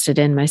interested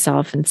in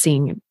myself and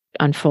seeing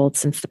unfold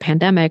since the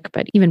pandemic.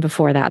 But even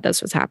before that,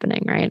 this was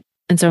happening, right?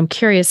 And so I'm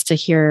curious to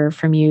hear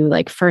from you,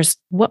 like, first,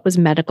 what was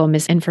medical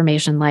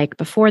misinformation like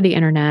before the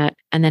internet?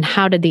 And then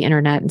how did the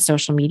internet and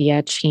social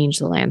media change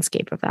the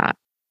landscape of that?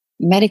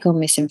 Medical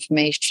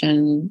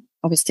misinformation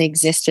obviously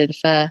existed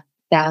for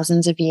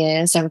thousands of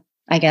years. So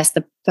I guess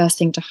the first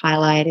thing to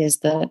highlight is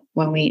that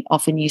when we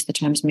often use the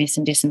terms mis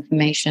and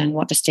disinformation,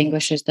 what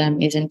distinguishes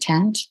them is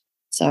intent.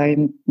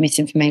 So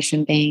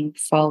misinformation being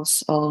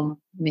false or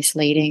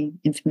misleading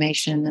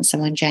information that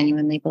someone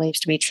genuinely believes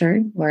to be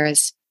true,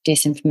 whereas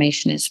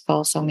disinformation is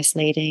false or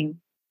misleading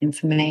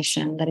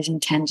information that is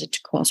intended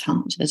to cause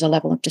harm. So there's a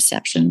level of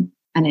deception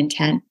and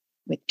intent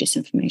with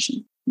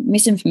disinformation.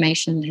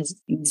 Misinformation has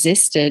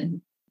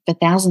existed for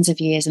thousands of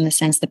years in the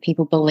sense that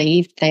people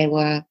believed they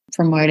were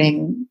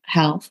promoting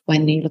health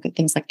when you look at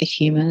things like the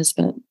humours,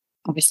 but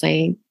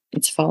obviously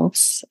it's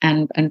false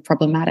and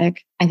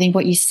problematic. I think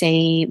what you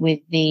see with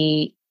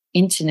the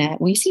internet,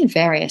 we see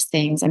various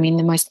things. I mean,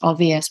 the most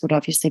obvious would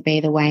obviously be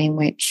the way in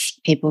which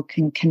people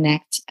can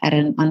connect at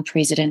an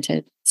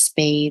unprecedented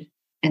speed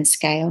and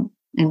scale.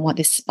 And what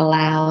this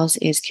allows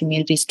is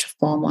communities to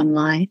form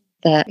online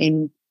that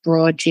in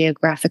broad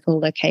geographical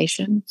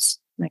locations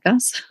like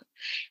us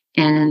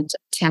and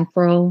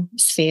temporal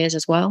spheres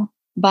as well.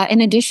 But in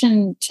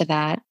addition to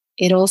that,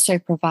 it also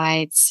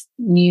provides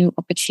new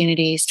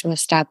opportunities to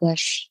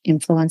establish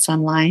influence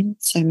online.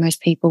 So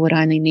most people would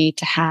only need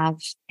to have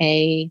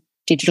a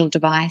digital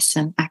device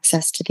and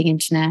access to the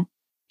internet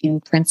in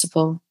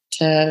principle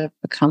to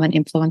become an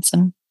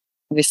influencer.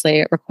 Obviously,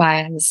 it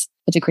requires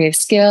a degree of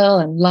skill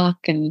and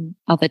luck and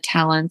other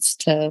talents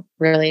to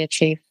really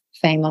achieve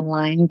fame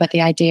online. But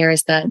the idea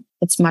is that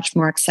it's much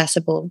more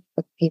accessible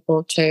for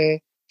people to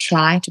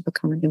try to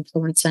become an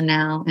influencer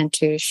now and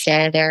to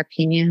share their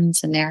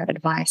opinions and their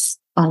advice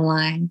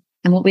online.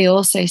 And what we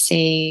also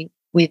see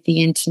with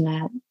the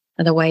internet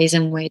are the ways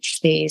in which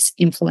these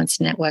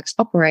influence networks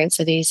operate.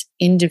 So these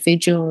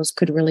individuals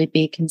could really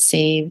be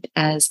conceived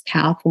as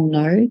powerful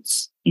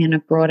nodes in a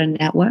broader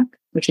network,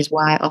 which is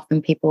why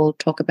often people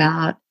talk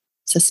about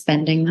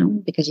suspending them,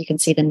 because you can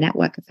see the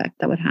network effect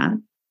that would have.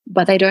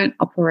 But they don't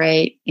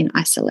operate in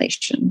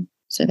isolation.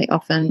 So they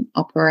often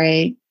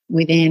operate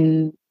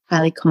within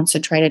highly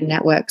concentrated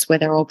networks where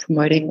they're all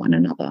promoting one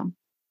another.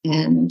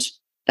 And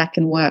that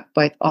can work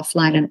both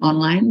offline and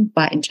online.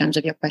 But in terms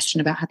of your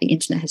question about how the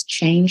internet has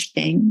changed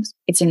things,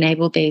 it's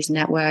enabled these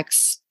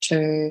networks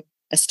to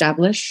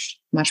establish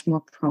much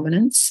more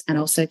prominence and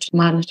also to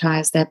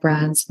monetize their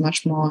brands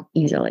much more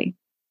easily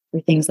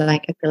through things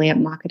like affiliate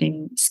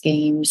marketing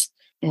schemes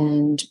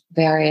and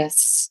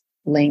various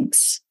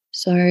links.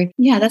 So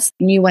yeah, that's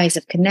new ways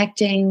of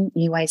connecting,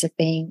 new ways of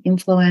being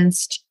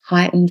influenced,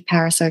 heightened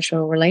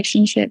parasocial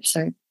relationships.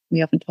 So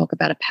we often talk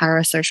about a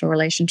parasocial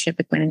relationship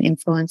between an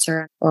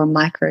influencer or a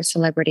micro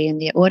celebrity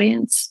and the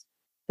audience.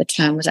 The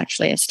term was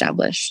actually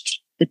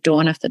established the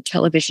dawn of the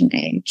television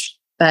age.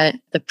 But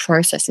the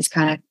process is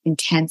kind of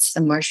intense,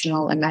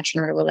 emotional,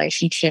 imaginary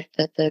relationship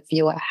that the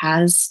viewer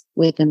has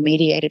with a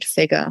mediated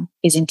figure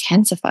is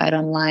intensified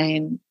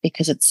online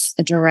because it's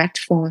a direct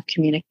form of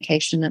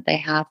communication that they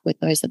have with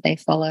those that they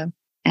follow,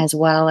 as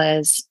well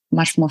as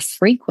much more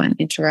frequent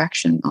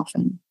interaction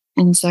often.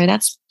 And so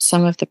that's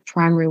some of the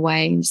primary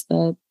ways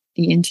that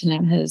the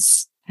internet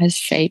has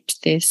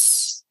shaped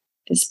this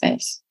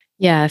space.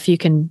 Yeah, if you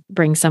can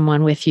bring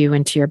someone with you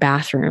into your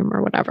bathroom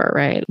or whatever,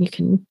 right? You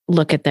can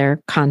look at their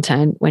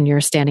content when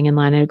you're standing in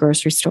line at a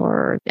grocery store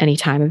or any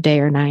time of day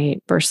or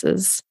night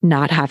versus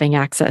not having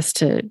access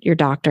to your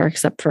doctor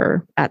except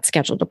for at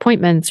scheduled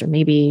appointments or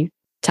maybe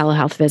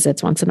telehealth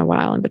visits once in a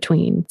while in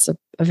between. It's a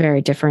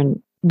very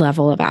different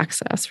level of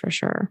access for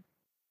sure.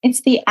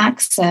 It's the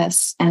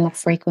access and the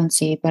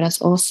frequency, but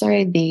it's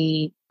also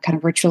the kind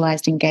of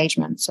ritualized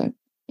engagement. So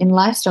in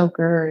Lifestyle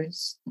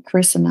Gurus,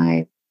 Chris and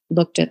I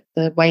looked at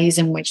the ways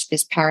in which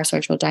this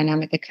parasocial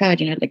dynamic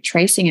occurred, like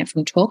tracing it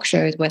from talk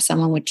shows where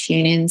someone would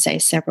tune in, say,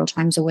 several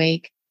times a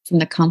week from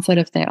the comfort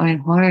of their own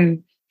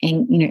home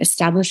and,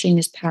 establishing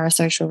this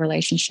parasocial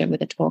relationship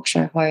with a talk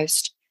show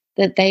host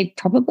that they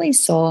probably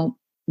saw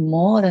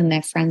more than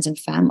their friends and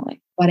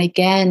family. But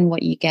again,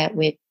 what you get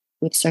with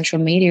social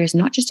media is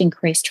not just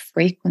increased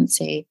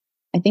frequency.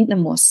 I think the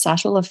more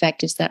subtle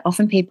effect is that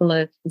often people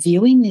are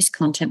viewing this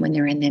content when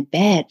they're in their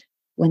bed,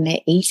 when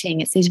they're eating.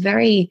 It's these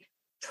very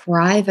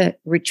private,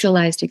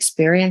 ritualized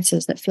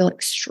experiences that feel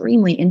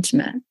extremely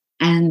intimate.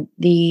 And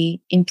the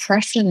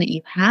impression that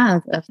you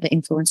have of the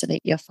influencer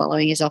that you're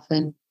following is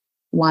often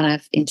one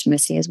of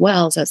intimacy as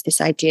well. So it's this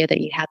idea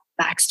that you have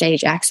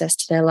backstage access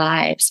to their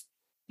lives.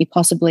 You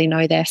possibly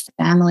know their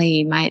family.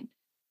 You might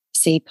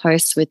see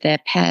posts with their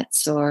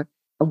pets or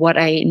what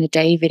I ate in the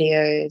day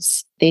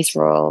videos. These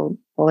were all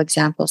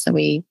examples that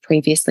we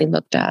previously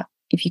looked at.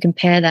 If you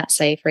compare that,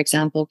 say, for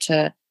example,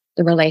 to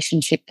the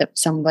relationship that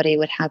somebody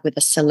would have with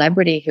a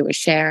celebrity who was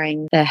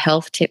sharing their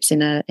health tips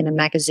in a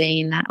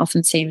magazine, that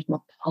often seems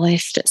more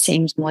polished. It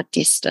seems more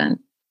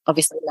distant,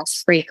 obviously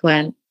less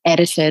frequent,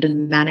 edited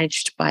and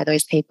managed by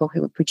those people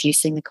who are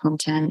producing the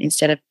content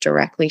instead of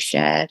directly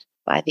shared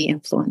by the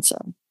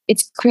influencer.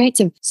 It creates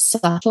a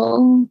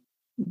subtle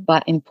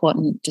but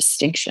important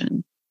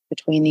distinction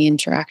between the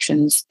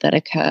interactions that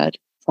occurred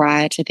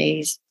prior to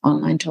these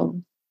online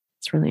tools.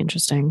 It's really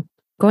interesting.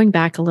 Going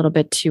back a little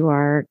bit to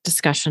our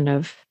discussion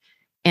of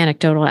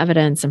anecdotal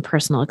evidence and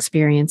personal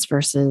experience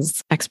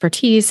versus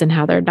expertise and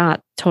how they're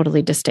not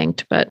totally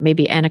distinct, but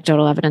maybe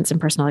anecdotal evidence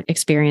and personal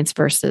experience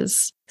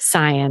versus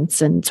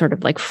science and sort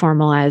of like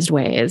formalized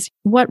ways.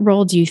 What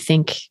role do you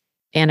think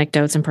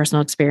anecdotes and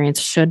personal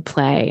experience should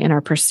play in our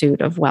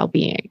pursuit of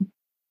well-being?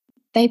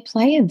 They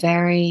play a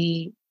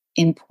very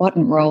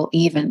important role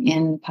even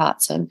in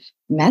parts of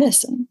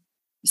medicine.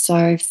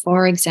 So,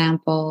 for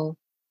example,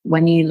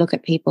 when you look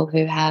at people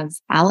who have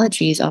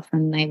allergies,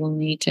 often they will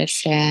need to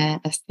share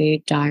a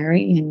food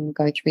diary and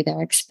go through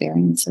their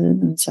experiences.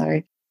 And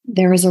so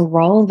there is a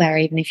role there,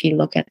 even if you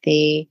look at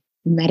the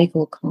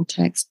medical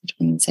context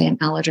between, say, an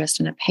allergist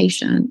and a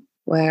patient,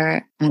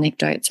 where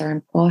anecdotes are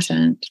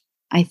important.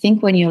 I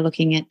think when you're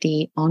looking at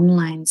the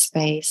online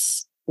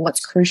space,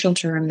 what's crucial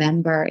to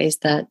remember is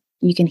that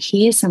you can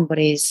hear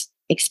somebody's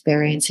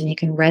experience and you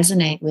can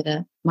resonate with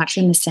it much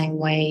in the same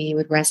way you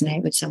would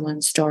resonate with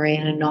someone's story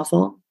in a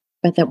novel.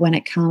 But that when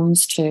it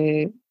comes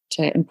to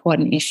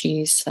important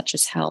issues such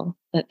as health,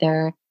 that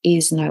there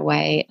is no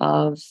way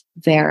of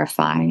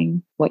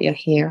verifying what you're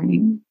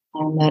hearing,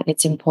 and that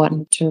it's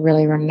important to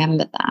really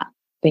remember that.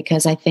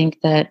 Because I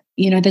think that,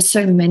 there's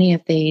so many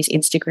of these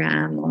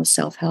Instagram or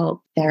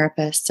self-help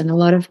therapists, and a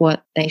lot of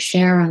what they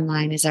share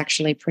online is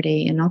actually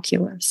pretty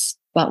innocuous.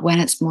 But when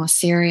it's more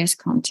serious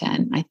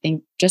content, I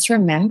think just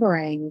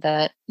remembering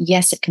that,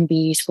 yes, it can be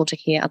useful to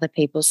hear other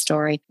people's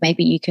story.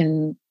 Maybe you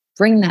can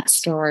bring that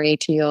story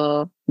to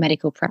your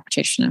medical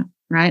practitioner,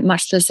 right?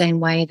 Much the same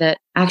way that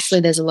actually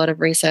there's a lot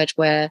of research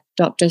where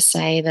doctors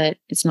say that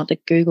it's not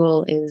that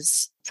Google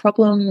is a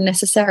problem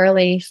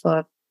necessarily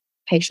for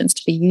patients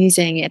to be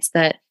using. It's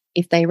that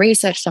if they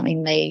research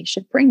something, they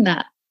should bring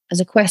that as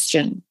a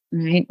question,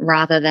 right?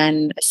 Rather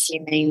than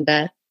assuming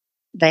that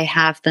they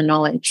have the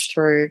knowledge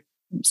through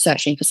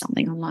searching for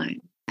something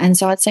online. And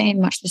so I'd say in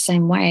much the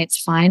same way,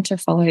 it's fine to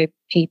follow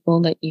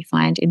people that you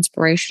find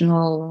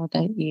inspirational or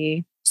that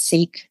you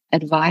seek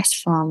advice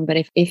from. But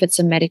if it's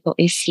a medical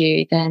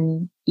issue,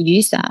 then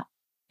use that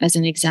as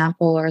an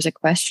example or as a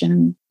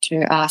question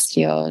to ask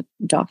your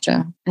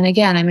doctor. And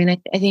again,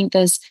 I think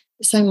there's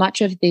so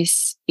much of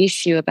this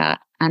issue about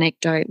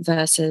anecdote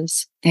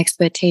versus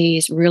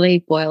expertise really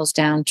boils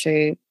down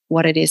to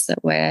what it is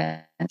that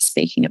we're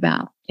speaking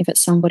about. If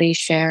it's somebody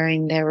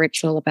sharing their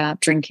ritual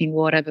about drinking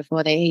water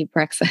before they eat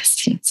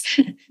breakfast,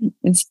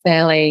 it's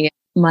fairly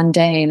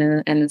mundane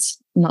and it's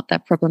not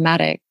that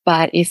problematic.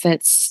 But if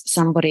it's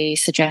somebody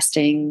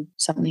suggesting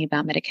something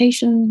about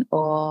medication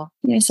or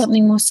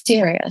something more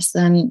serious,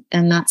 then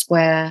that's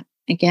where,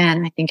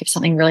 again, I think if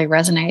something really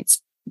resonates,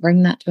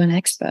 bring that to an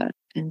expert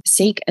and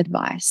seek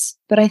advice.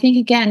 But I think,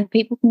 again,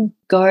 people can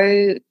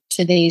go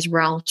to these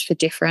realms for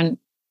different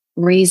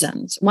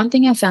reasons. One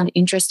thing I found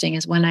interesting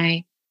is when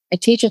I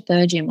teach a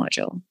third year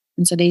module,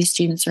 and so these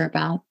students are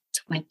about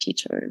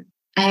 22. And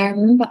I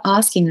remember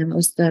asking them, it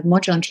was the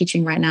module I'm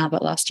teaching right now,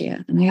 but last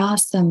year, and I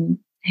asked them,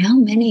 how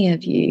many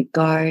of you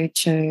go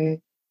to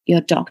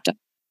your doctor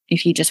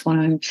if you just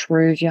want to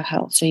improve your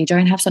health? So you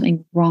don't have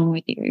something wrong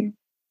with you,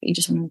 but you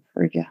just want to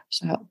improve your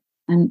health.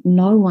 And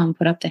no one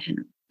put up their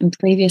hand. And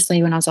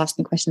previously, when I was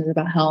asking questions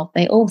about health,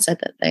 they all said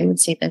that they would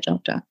see their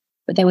doctor,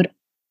 but they would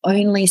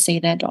only see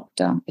their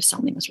doctor if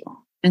something was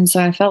wrong. And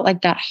so I felt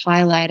like that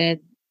highlighted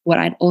what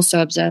I'd also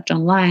observed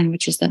online,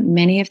 which is that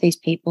many of these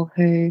people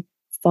who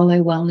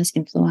follow wellness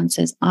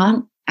influencers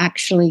aren't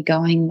actually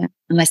going there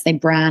unless they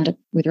brand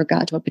with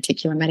regard to a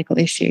particular medical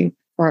issue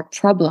or a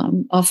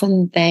problem.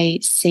 Often they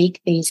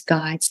seek these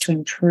guides to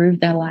improve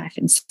their life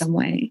in some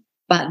way,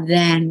 but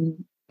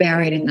then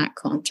buried in that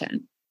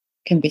content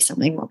can be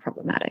something more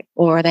problematic,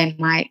 or they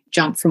might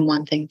jump from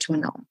one thing to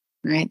another,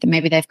 right? That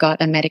maybe they've got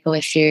a medical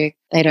issue,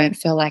 they don't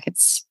feel like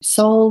it's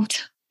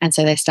solved, and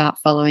so they start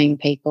following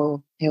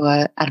people who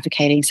are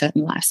advocating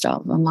certain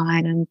lifestyles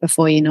online, and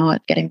before you know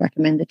it, getting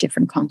recommended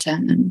different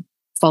content and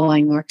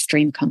following more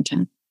extreme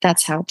content.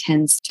 That's how it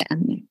tends to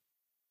end there.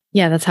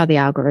 Yeah, that's how the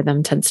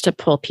algorithm tends to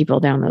pull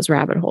people down those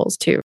rabbit holes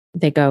too.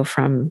 They go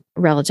from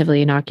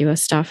relatively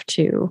innocuous stuff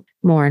to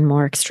more and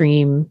more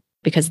extreme,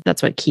 because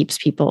that's what keeps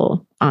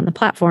people on the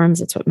platforms.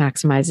 It's what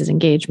maximizes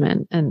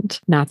engagement, and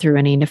not through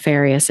any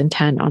nefarious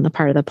intent on the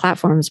part of the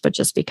platforms, but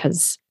just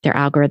because their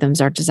algorithms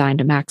are designed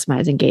to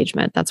maximize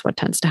engagement. That's what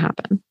tends to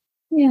happen.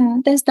 Yeah,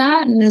 there's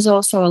that. And there's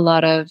also a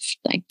lot of,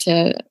 like,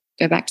 to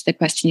go back to the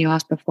question you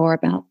asked before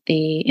about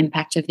the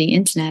impact of the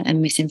internet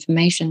and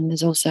misinformation,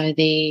 there's also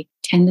the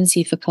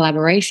tendency for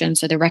collaboration.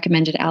 So the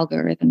recommended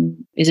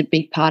algorithm is a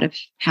big part of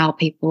how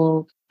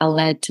people are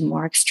led to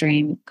more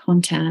extreme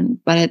content,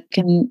 but it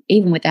can,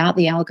 even without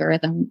the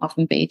algorithm,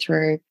 often be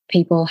through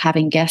people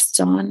having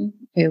guests on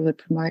who would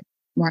promote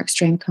more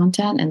extreme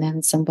content, and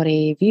then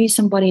somebody views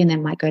somebody and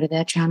then might go to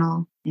their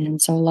channel.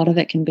 And so a lot of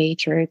it can be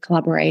through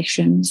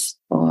collaborations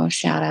or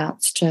shout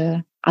outs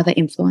to other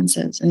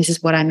influencers. And this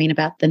is what I mean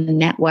about the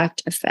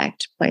networked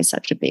effect plays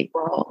such a big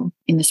role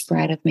in the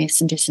spread of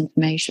mis and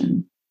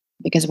disinformation,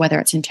 because whether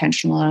it's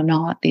intentional or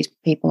not, these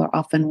people are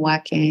often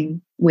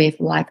working with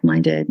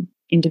like-minded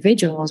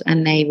individuals,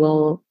 and they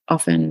will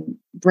often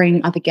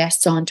bring other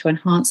guests on to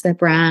enhance their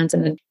brands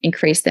and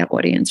increase their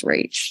audience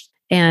reach.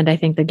 And I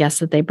think the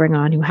guests that they bring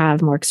on who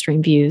have more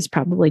extreme views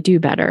probably do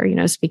better.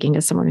 Speaking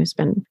as someone who's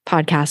been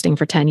podcasting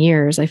for 10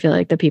 years, I feel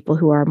like the people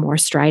who are more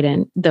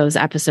strident, those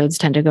episodes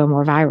tend to go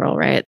more viral,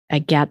 right? I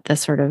get the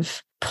sort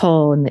of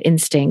pull and the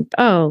instinct,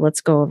 oh, let's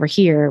go over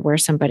here, where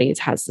somebody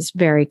has this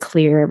very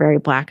clear, very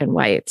black and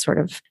white sort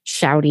of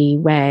shouty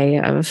way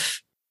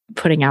of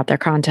putting out their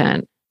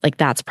content. Like,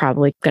 that's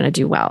probably going to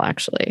do well,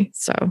 actually.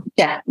 So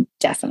yeah,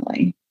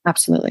 definitely.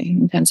 Absolutely.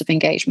 In terms of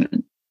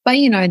engagement. But,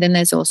 then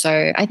there's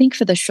also, I think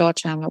for the short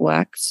term, it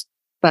works.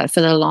 But for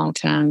the long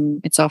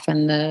term, it's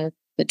often the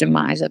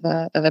demise of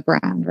a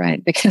brand,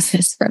 right? Because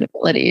there's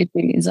credibility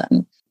issues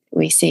and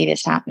we see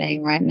this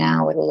happening right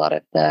now with a lot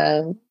of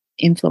the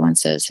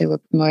influencers who were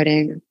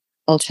promoting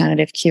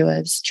alternative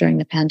cures during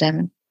the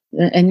pandemic.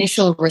 The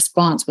initial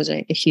response was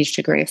a huge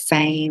degree of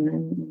fame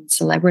and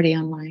celebrity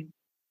online.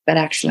 But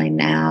actually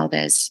now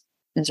there's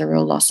a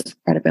real loss of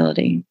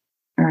credibility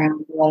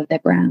around a lot of their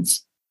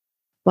brands.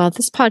 Well,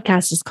 this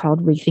podcast is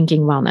called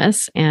Rethinking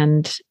Wellness.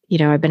 And,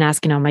 I've been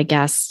asking all my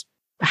guests,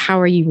 how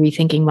are you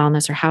rethinking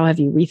wellness, or how have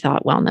you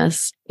rethought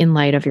wellness in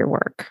light of your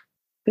work?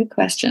 Good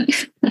question.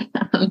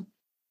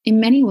 In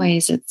many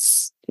ways,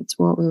 it's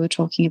what we were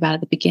talking about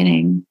at the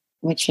beginning,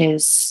 which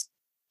is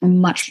I'm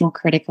much more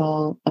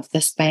critical of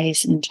the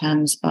space in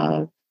terms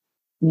of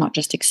not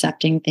just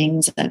accepting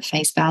things at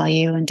face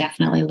value and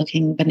definitely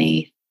looking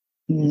beneath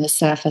the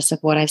surface of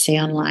what I see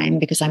online,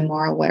 because I'm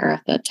more aware of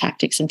the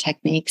tactics and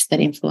techniques that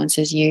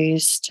influencers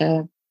use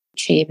to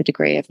achieve a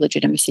degree of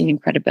legitimacy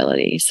and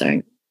credibility.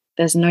 So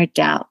there's no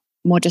doubt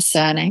more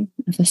discerning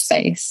of the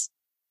space,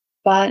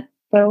 but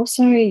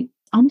also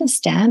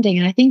understanding,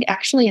 and I think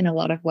actually in a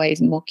lot of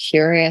ways more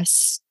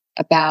curious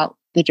about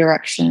the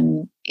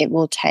direction it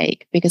will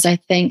take, because I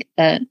think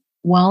that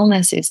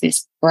wellness is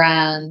this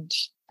brand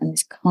and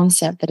this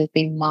concept that has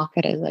been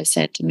marketed, as I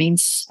said, to mean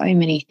so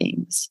many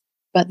things,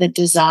 but the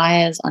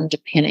desires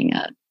underpinning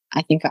it,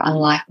 I think, are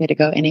unlikely to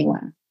go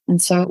anywhere.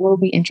 And so it will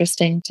be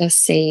interesting to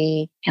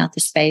see how the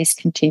space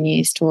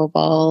continues to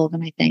evolve.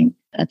 And I think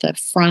at the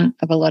front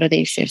of a lot of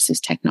these shifts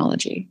is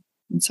technology.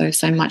 And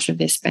so much of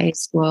this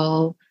space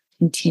will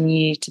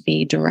continue to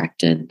be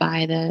directed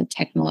by the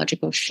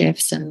technological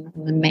shifts and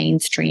the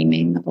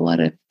mainstreaming of a lot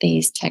of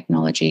these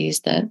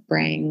technologies that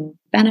bring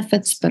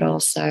benefits, but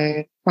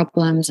also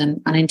problems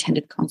and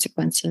unintended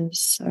consequences.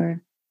 So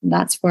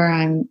that's where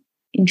I'm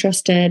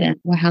interested, and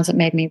how's it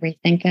made me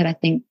rethink it? I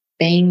think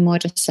being more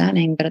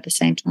discerning, but at the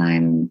same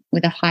time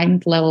with a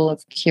heightened level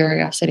of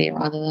curiosity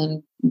rather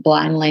than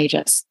blindly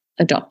just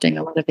adopting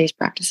a lot of these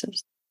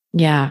practices.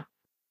 Yeah.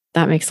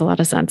 That makes a lot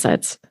of sense.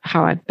 That's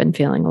how I've been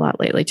feeling a lot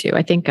lately too.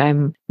 I think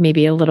I'm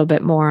maybe a little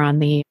bit more on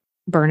the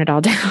burn it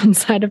all down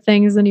side of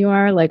things than you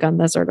are, like on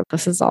the sort of,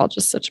 this is all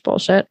just such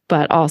bullshit.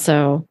 But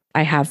also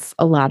I have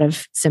a lot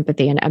of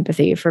sympathy and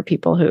empathy for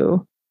people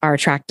who are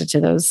attracted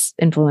to those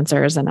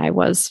influencers. And I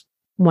was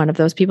one of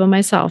those people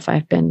myself.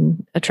 I've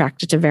been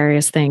attracted to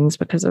various things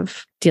because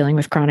of dealing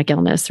with chronic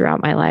illness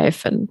throughout my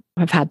life. And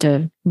I've had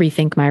to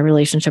rethink my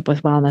relationship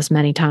with wellness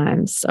many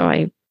times. So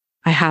I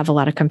have a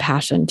lot of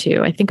compassion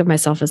too. I think of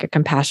myself as a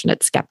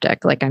compassionate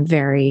skeptic. Like I'm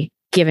very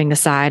giving the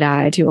side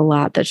eye to a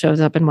lot that shows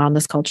up in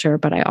wellness culture,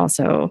 but I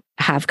also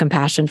have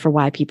compassion for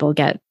why people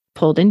get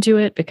pulled into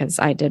it, because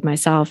I did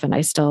myself. And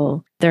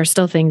there are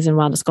still things in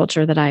wellness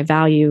culture that I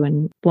value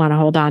and want to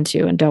hold on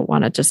to and don't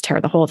want to just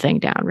tear the whole thing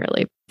down,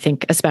 really. I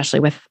think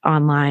especially with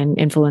online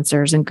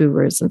influencers and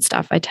gurus and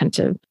stuff, I tend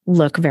to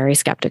look very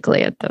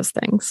skeptically at those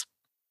things.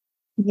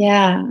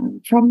 Yeah.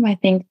 The problem I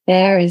think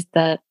there is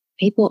that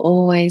people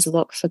always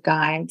look for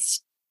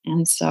guides.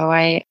 And so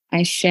I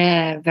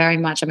share very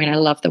much. I mean, I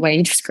love the way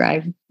you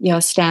describe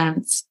your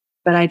stance,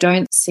 but I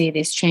don't see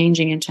this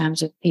changing in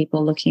terms of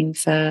people looking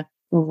for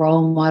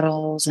role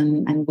models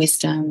and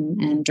wisdom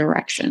and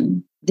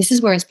direction. This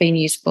is where it's been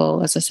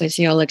useful as a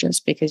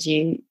sociologist, because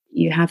you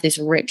have this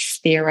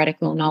rich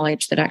theoretical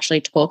knowledge that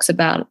actually talks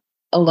about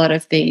a lot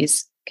of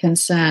these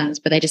concerns,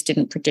 but they just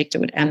didn't predict it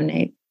would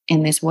emanate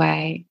in this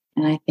way.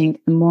 And I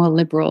think the more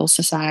liberal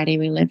society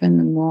we live in,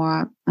 the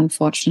more,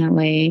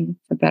 unfortunately,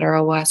 for better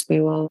or worse, we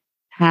will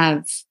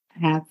have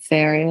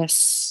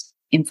various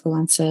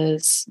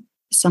influencers,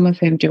 some of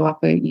whom do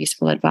offer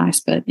useful advice,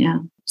 but yeah,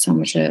 some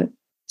which are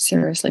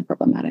seriously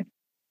problematic.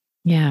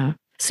 Yeah.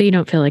 So you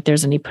don't feel like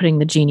there's any putting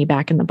the genie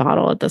back in the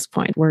bottle at this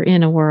point. We're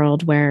in a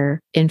world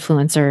where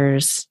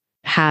influencers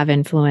have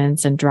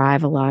influence and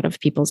drive a lot of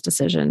people's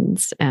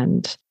decisions,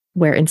 and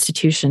where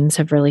institutions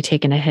have really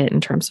taken a hit in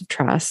terms of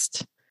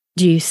trust.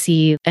 Do you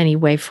see any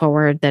way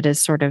forward that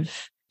is sort of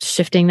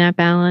shifting that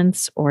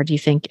balance? Or do you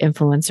think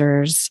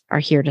influencers are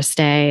here to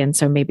stay? And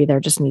so maybe there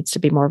just needs to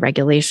be more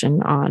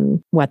regulation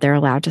on what they're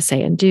allowed to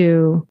say and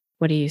do.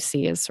 What do you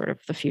see as sort of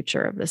the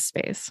future of this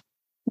space?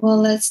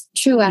 Well, there's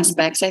two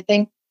aspects. I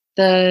think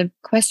the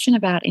question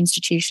about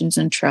institutions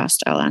and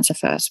trust, I'll answer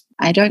first.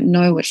 I don't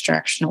know which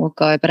direction it will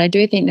go, but I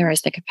do think there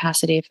is the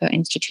capacity for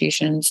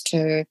institutions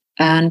to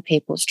earn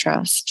people's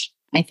trust.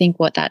 I think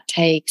what that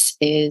takes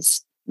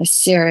is a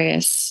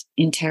serious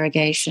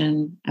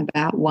interrogation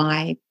about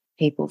why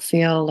people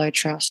feel low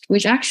trust,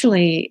 which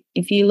actually,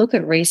 if you look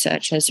at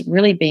research, has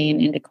really been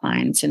in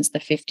decline since the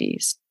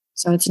 50s.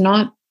 So it's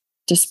not,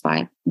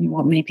 despite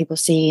what many people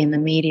see in the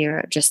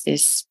media, just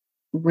this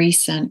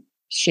recent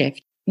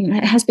shift.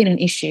 It has been an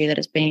issue that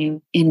has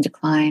been in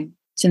decline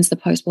since the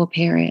post-war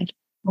period.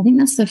 I think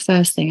that's the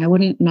first thing. I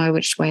wouldn't know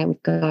which way it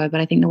would go,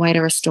 but I think the way to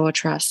restore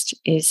trust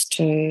is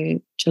to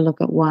look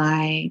at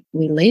why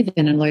we live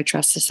in a low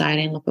trust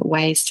society and look at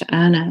ways to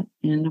earn it.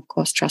 And of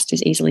course, trust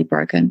is easily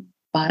broken,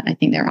 but I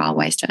think there are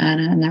ways to earn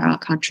it, and there are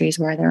countries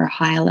where there are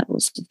higher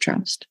levels of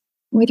trust.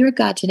 With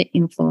regard to the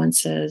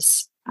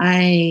influencers,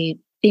 I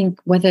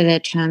think whether they're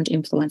termed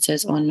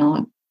influencers or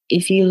not,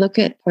 if you look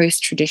at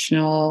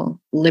post-traditional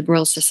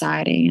liberal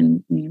society,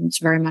 and it's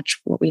very much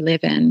what we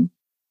live in,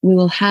 we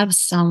will have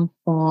some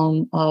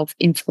form of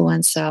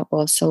influencer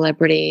or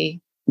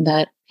celebrity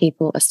that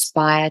people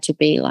aspire to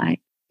be like,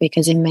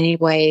 because in many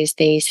ways,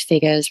 these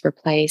figures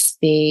replace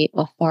the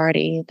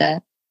authority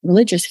that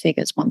religious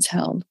figures once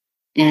held.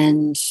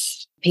 And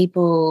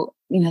people,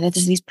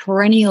 there's these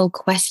perennial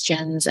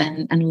questions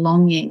and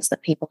longings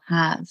that people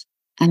have,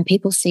 and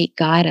people seek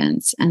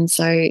guidance. And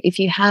so if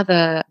you have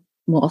a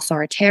more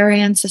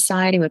authoritarian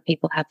society where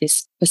people have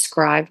this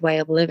prescribed way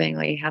of living,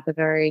 or you have a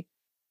very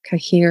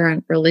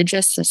coherent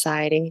religious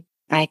society,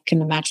 I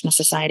can imagine a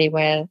society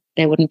where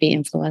there wouldn't be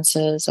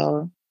influencers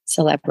or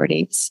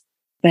celebrities.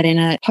 But in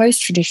a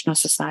post-traditional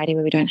society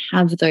where we don't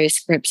have those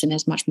scripts and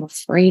there's much more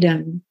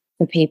freedom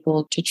for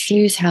people to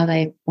choose how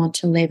they want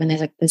to live,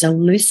 and there's a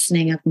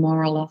loosening of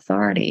moral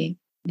authority,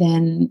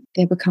 then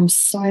there becomes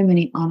so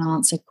many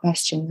unanswered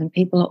questions, and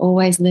people are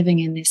always living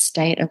in this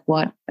state of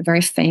what a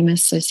very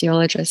famous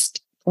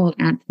sociologist called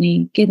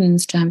Anthony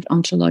Giddens termed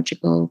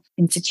ontological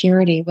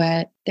insecurity,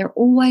 where they're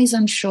always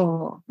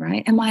unsure,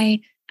 right? Am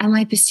I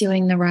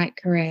pursuing the right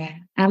career?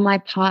 Am I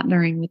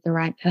partnering with the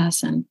right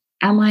person?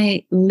 Am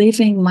I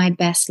living my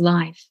best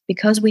life?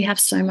 Because we have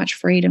so much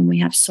freedom, we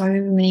have so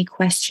many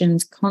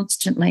questions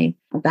constantly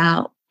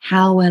about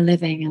how we're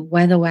living and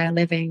whether we're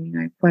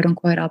living, quote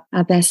unquote,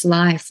 our best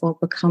life or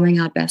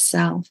becoming our best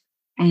self.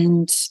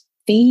 And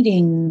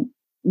feeding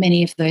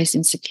many of those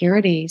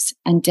insecurities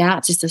and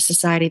doubts is the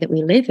society that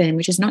we live in,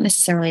 which is not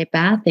necessarily a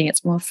bad thing.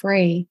 It's more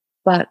free,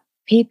 but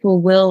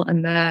people will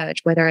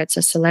emerge, whether it's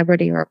a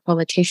celebrity or a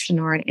politician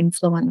or an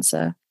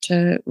influencer,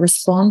 to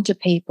respond to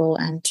people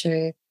and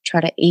to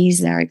try to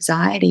ease their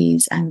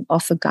anxieties and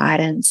offer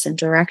guidance and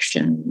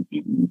direction.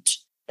 And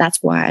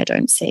that's why I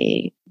don't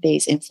see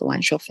these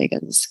influential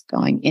figures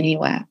going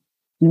anywhere.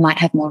 We might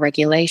have more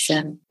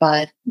regulation,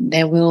 but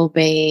there will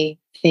be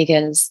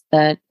figures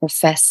that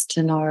profess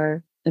to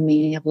know the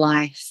meaning of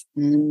life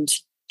and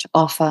to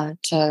offer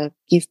to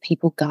give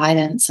people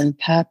guidance and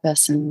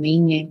purpose and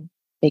meaning.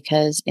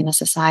 Because in a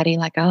society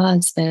like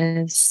ours,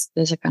 there's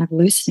a kind of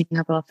loosening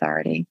of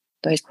authority.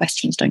 Those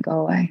questions don't go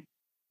away.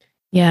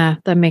 Yeah,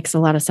 that makes a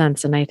lot of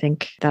sense. And I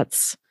think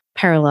that's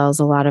parallels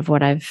a lot of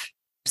what I've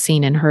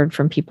seen and heard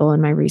from people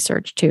in my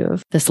research too,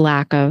 of this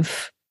lack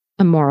of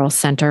a moral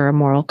center, a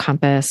moral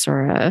compass,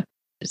 or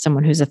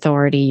someone whose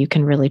authority you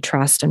can really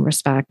trust and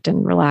respect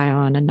and rely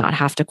on and not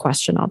have to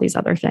question all these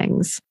other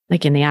things.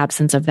 Like in the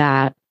absence of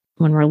that,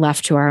 when we're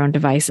left to our own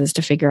devices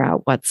to figure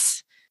out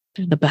what's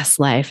the best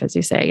life, as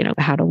you say,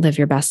 how to live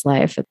your best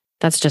life,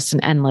 that's just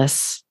an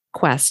endless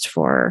quest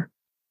for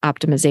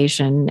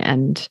optimization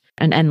and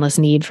an endless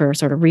need for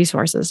sort of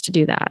resources to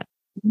do that.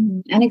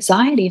 And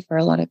anxiety for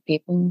a lot of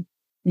people.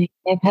 They've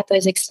had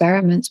those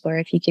experiments where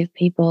if you give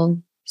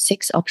people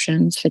 6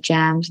 options for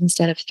jams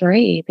instead of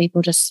 3,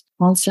 people just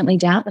constantly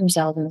doubt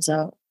themselves and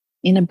their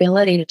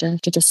inability to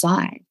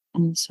decide.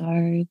 And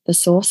so the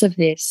source of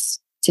this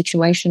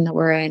situation that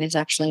we're in is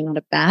actually not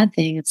a bad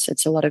thing.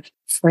 It's a lot of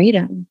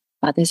freedom,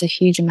 but there's a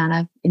huge amount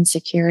of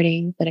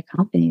insecurity that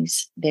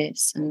accompanies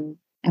this. And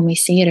we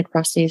see it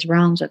across these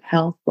realms of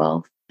health,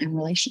 wealth, and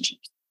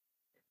relationships.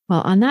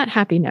 Well, on that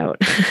happy note,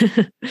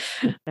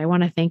 I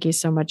want to thank you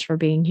so much for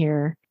being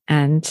here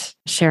and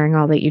sharing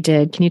all that you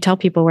did. Can you tell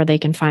people where they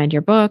can find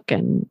your book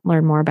and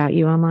learn more about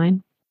you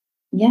online?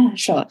 Yeah,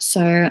 sure.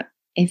 So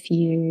if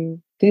you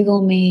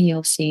Google me,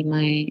 you'll see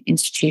my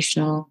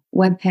institutional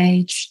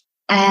webpage,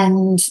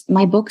 and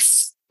my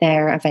books,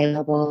 they're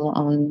available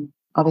on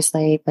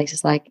obviously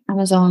places like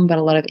Amazon, but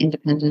a lot of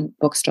independent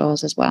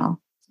bookstores as well.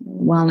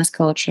 Wellness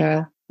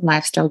Culture,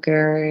 Lifestyle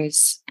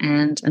Gurus,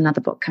 and another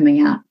book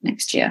coming out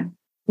next year.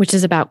 Which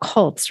is about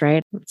cults,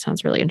 right? It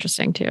sounds really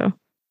interesting too.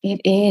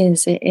 It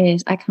is.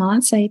 I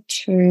can't say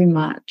too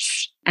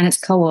much. And it's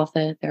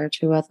co-authored. There are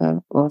 2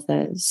 other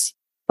authors.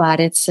 But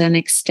it's an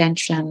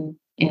extension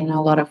in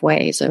a lot of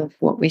ways of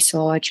what we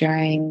saw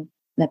during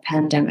the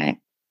pandemic.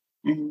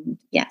 And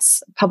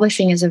yes,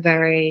 publishing is a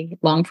very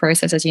long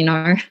process, as you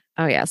know.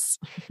 Oh, yes.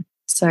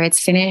 So it's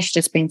finished.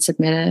 It's been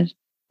submitted,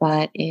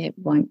 but it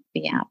won't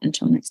be out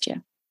until next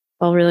year.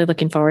 Well, really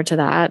looking forward to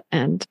that.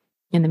 And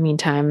in the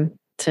meantime,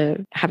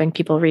 to having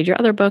people read your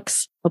other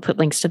books. We'll put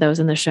links to those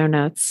in the show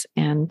notes.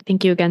 And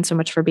thank you again so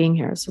much for being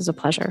here. This was a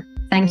pleasure.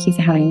 Thank you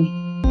for having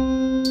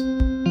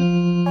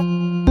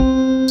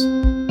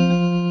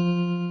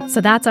me.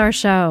 So that's our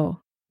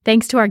show.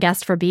 Thanks to our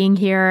guest for being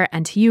here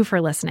and to you for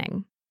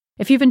listening.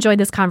 If you've enjoyed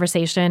this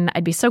conversation,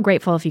 I'd be so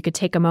grateful if you could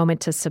take a moment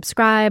to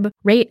subscribe,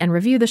 rate, and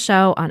review the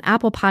show on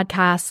Apple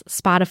Podcasts,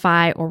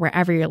 Spotify, or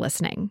wherever you're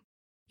listening.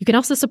 You can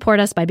also support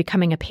us by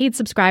becoming a paid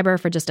subscriber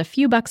for just a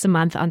few bucks a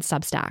month on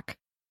Substack.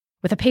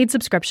 With a paid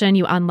subscription,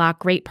 you unlock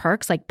great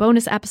perks like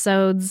bonus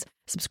episodes,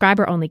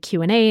 subscriber-only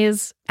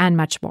Q&As, and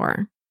much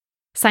more.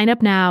 Sign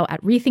up now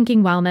at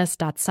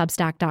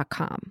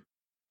rethinkingwellness.substack.com.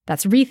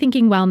 That's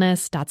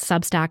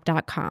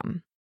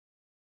rethinkingwellness.substack.com.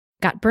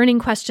 Got burning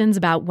questions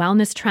about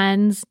wellness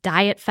trends,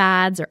 diet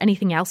fads, or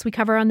anything else we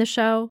cover on the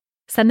show?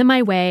 Send them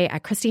my way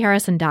at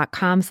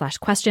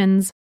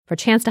christyharrison.com/questions for a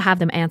chance to have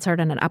them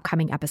answered in an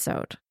upcoming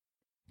episode.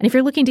 And if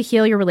you're looking to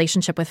heal your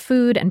relationship with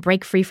food and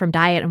break free from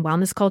diet and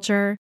wellness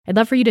culture, I'd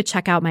love for you to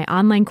check out my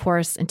online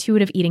course,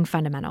 Intuitive Eating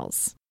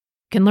Fundamentals.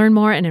 You can learn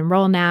more and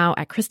enroll now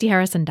at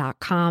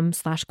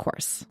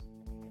christyharrison.com/course.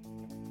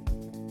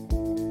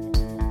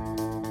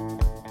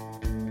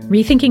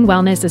 Rethinking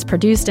Wellness is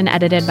produced and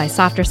edited by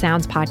Softer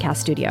Sounds Podcast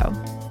Studio.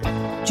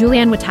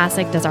 Julianne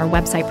Watasek does our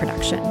website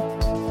production.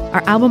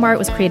 Our album art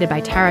was created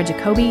by Tara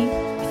Jacoby.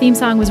 Our theme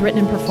song was written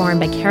and performed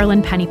by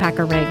Carolyn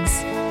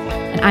Pennypacker-Riggs.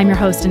 And I'm your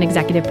host and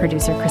executive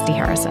producer, Christy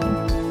Harrison.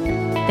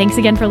 Thanks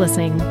again for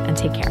listening, and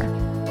take care.